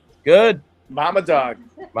 Good. Mama Dog.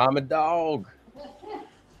 Mama Dog.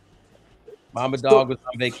 Mama Dog was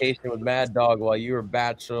on vacation with Mad Dog while you were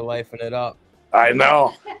bachelor lifing it up. I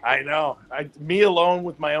know. Me alone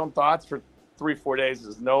with my own thoughts for 3-4 days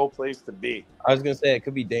is no place to be. I was gonna say it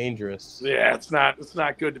could be dangerous. Yeah, it's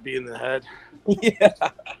not good to be in the head. Yeah.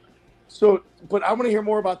 So, but I want to hear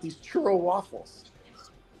more about these churro waffles.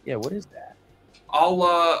 Yeah, what is that?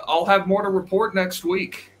 I'll have more to report next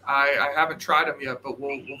week. I haven't tried them yet, but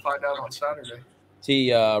we'll find out on Saturday.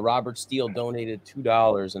 Robert Steele donated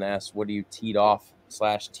 $2 and asked, "What are you teed off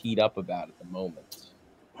 / teed up about at the moment?"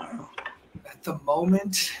 Wow. At the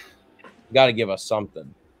moment, you got to give us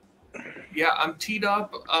something. Yeah, I'm teed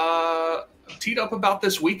up. Teed up about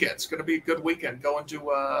this weekend. It's going to be a good weekend. Going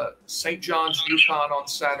to St. John's, Yukon on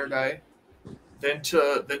Saturday, then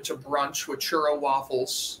to brunch with churro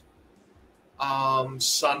waffles.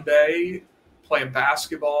 Sunday, playing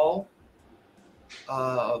basketball.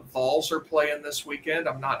 Vols are playing this weekend.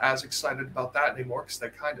 I'm not as excited about that anymore because they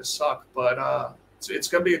kind of suck. But it's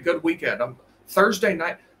going to be a good weekend. Thursday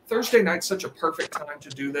night's such a perfect time to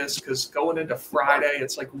do this because going into Friday,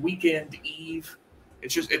 it's like weekend eve.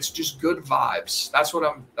 It's just good vibes. That's what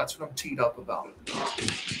I'm teed up about.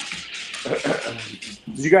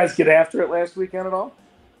 Did you guys get after it last weekend at all?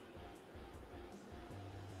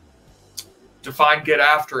 Define get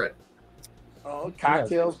after it. Oh,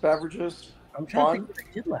 cocktails, beverages. I'm trying to think what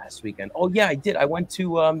I did last weekend. Oh yeah, I did. I went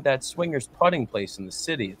to that swingers putting place in the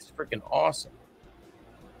city. It's freaking awesome.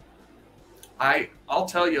 I'll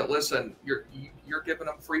tell you. Listen, you're giving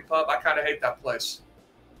them free pub. I kind of hate that place.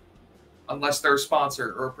 Unless they're a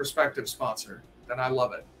sponsor or a prospective sponsor, then I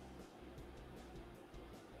love it.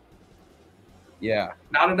 Yeah.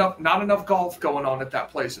 Not enough golf going on at that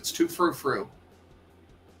place. It's too frou-frou.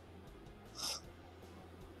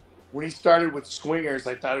 When he started with swingers,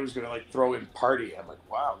 I thought he was going to throw in party. I'm like,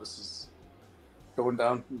 wow, this is going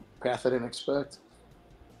down a path I didn't expect.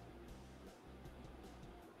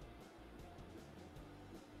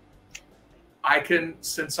 I can,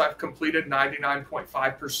 since I've completed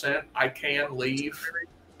 99.5%, I can leave,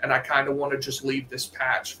 and I kind of want to just leave this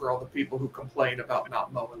patch for all the people who complain about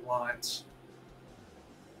not mowing lines.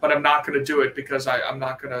 But I'm not going to do it because I'm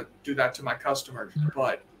not going to do that to my customers.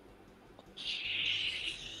 But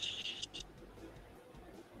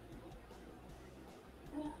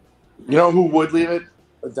you know who would leave it?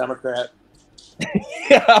 A Democrat.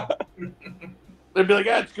 Yeah. They'd be like,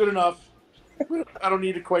 yeah, it's good enough. I don't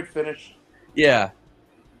need to quite finish. Yeah.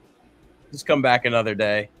 Just come back another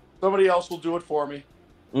day. Somebody else will do it for me.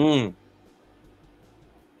 And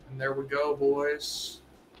there we go, boys.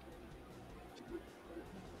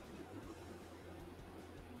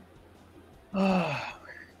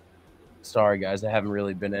 Sorry, guys. I haven't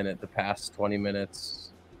really been in it the past 20 minutes.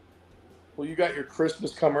 Well, you got your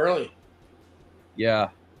Christmas come early. Yeah.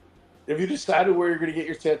 Have you decided where you're going to get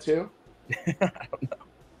your tattoo? I don't know.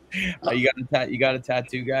 You got a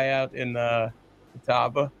tattoo guy out in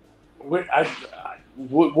Catawba?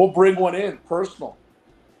 We'll bring one in, personal.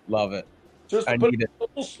 Love it. Just a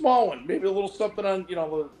little small one, maybe a little something on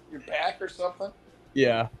your back or something.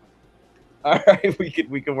 Yeah. All right, we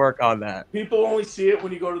could work on that. People only see it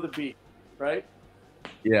when you go to the beach, right?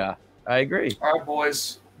 Yeah, I agree. All right,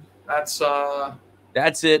 boys. That's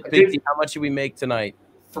it. Big, how much did we make tonight?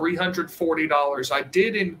 $340. I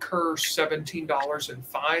did incur $17 in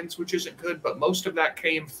fines, which isn't good, but most of that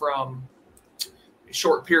came from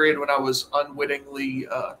short period when I was unwittingly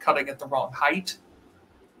cutting at the wrong height.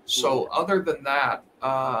 So other than that,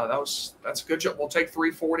 that's a good job. We'll take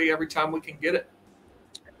 340 every time we can get it.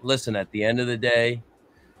 Listen, at the end of the day,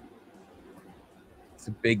 it's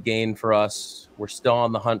a big gain for us. We're still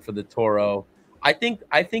on the hunt for the Toro. I think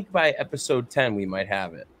by episode 10 we might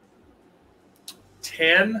have it.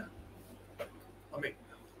 10. Let me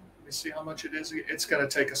see how much it is. It's going to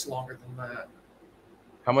take us longer than that.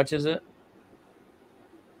 How much is it?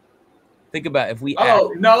 Think about if we.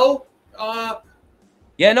 No.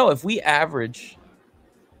 Yeah, no. If we average,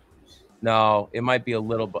 no, it might be a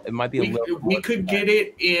little. It might be a little. We could get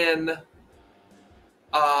it in,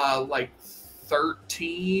 like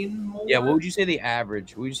 13 more. Yeah. What would you say the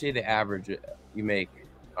average? What would you say the average you make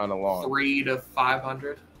on a long? 300 to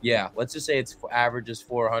 500. Yeah. Let's just say its average is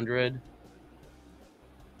 400.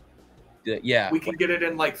 Yeah. We can get it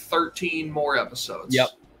in like 13 more episodes. Yep.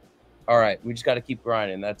 All right. We just got to keep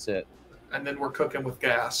grinding. That's it. And then we're cooking with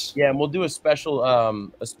gas. Yeah, and we'll do a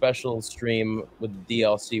special stream with the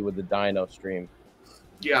DLC with the Dino stream.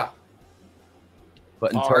 Yeah.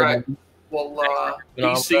 But all right. Well,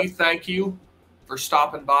 PC, thank you for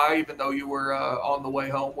stopping by, even though you were on the way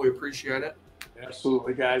home. We appreciate it.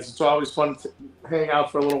 Absolutely, guys. It's always fun to hang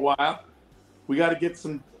out for a little while. We got to get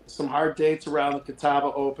some hard dates around the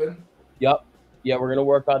Catawba Open. Yep. Yeah, we're gonna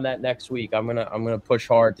work on that next week. I'm gonna push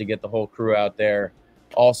hard to get the whole crew out there.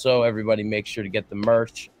 Also, everybody make sure to get the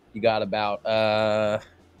merch. You got about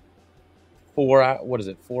 4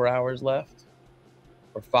 hours left?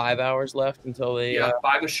 Or 5 hours left until they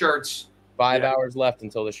buy the shirts. 5 hours left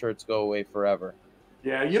until the shirts go away forever.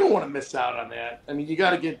 Yeah, you don't want to miss out on that. I mean, you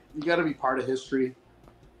gotta be part of history.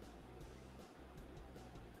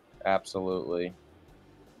 Absolutely.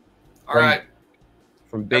 All right.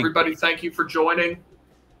 Everybody, thank you for joining.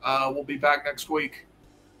 We'll be back next week.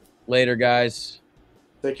 Later, guys.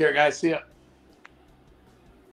 Take care, guys. See ya.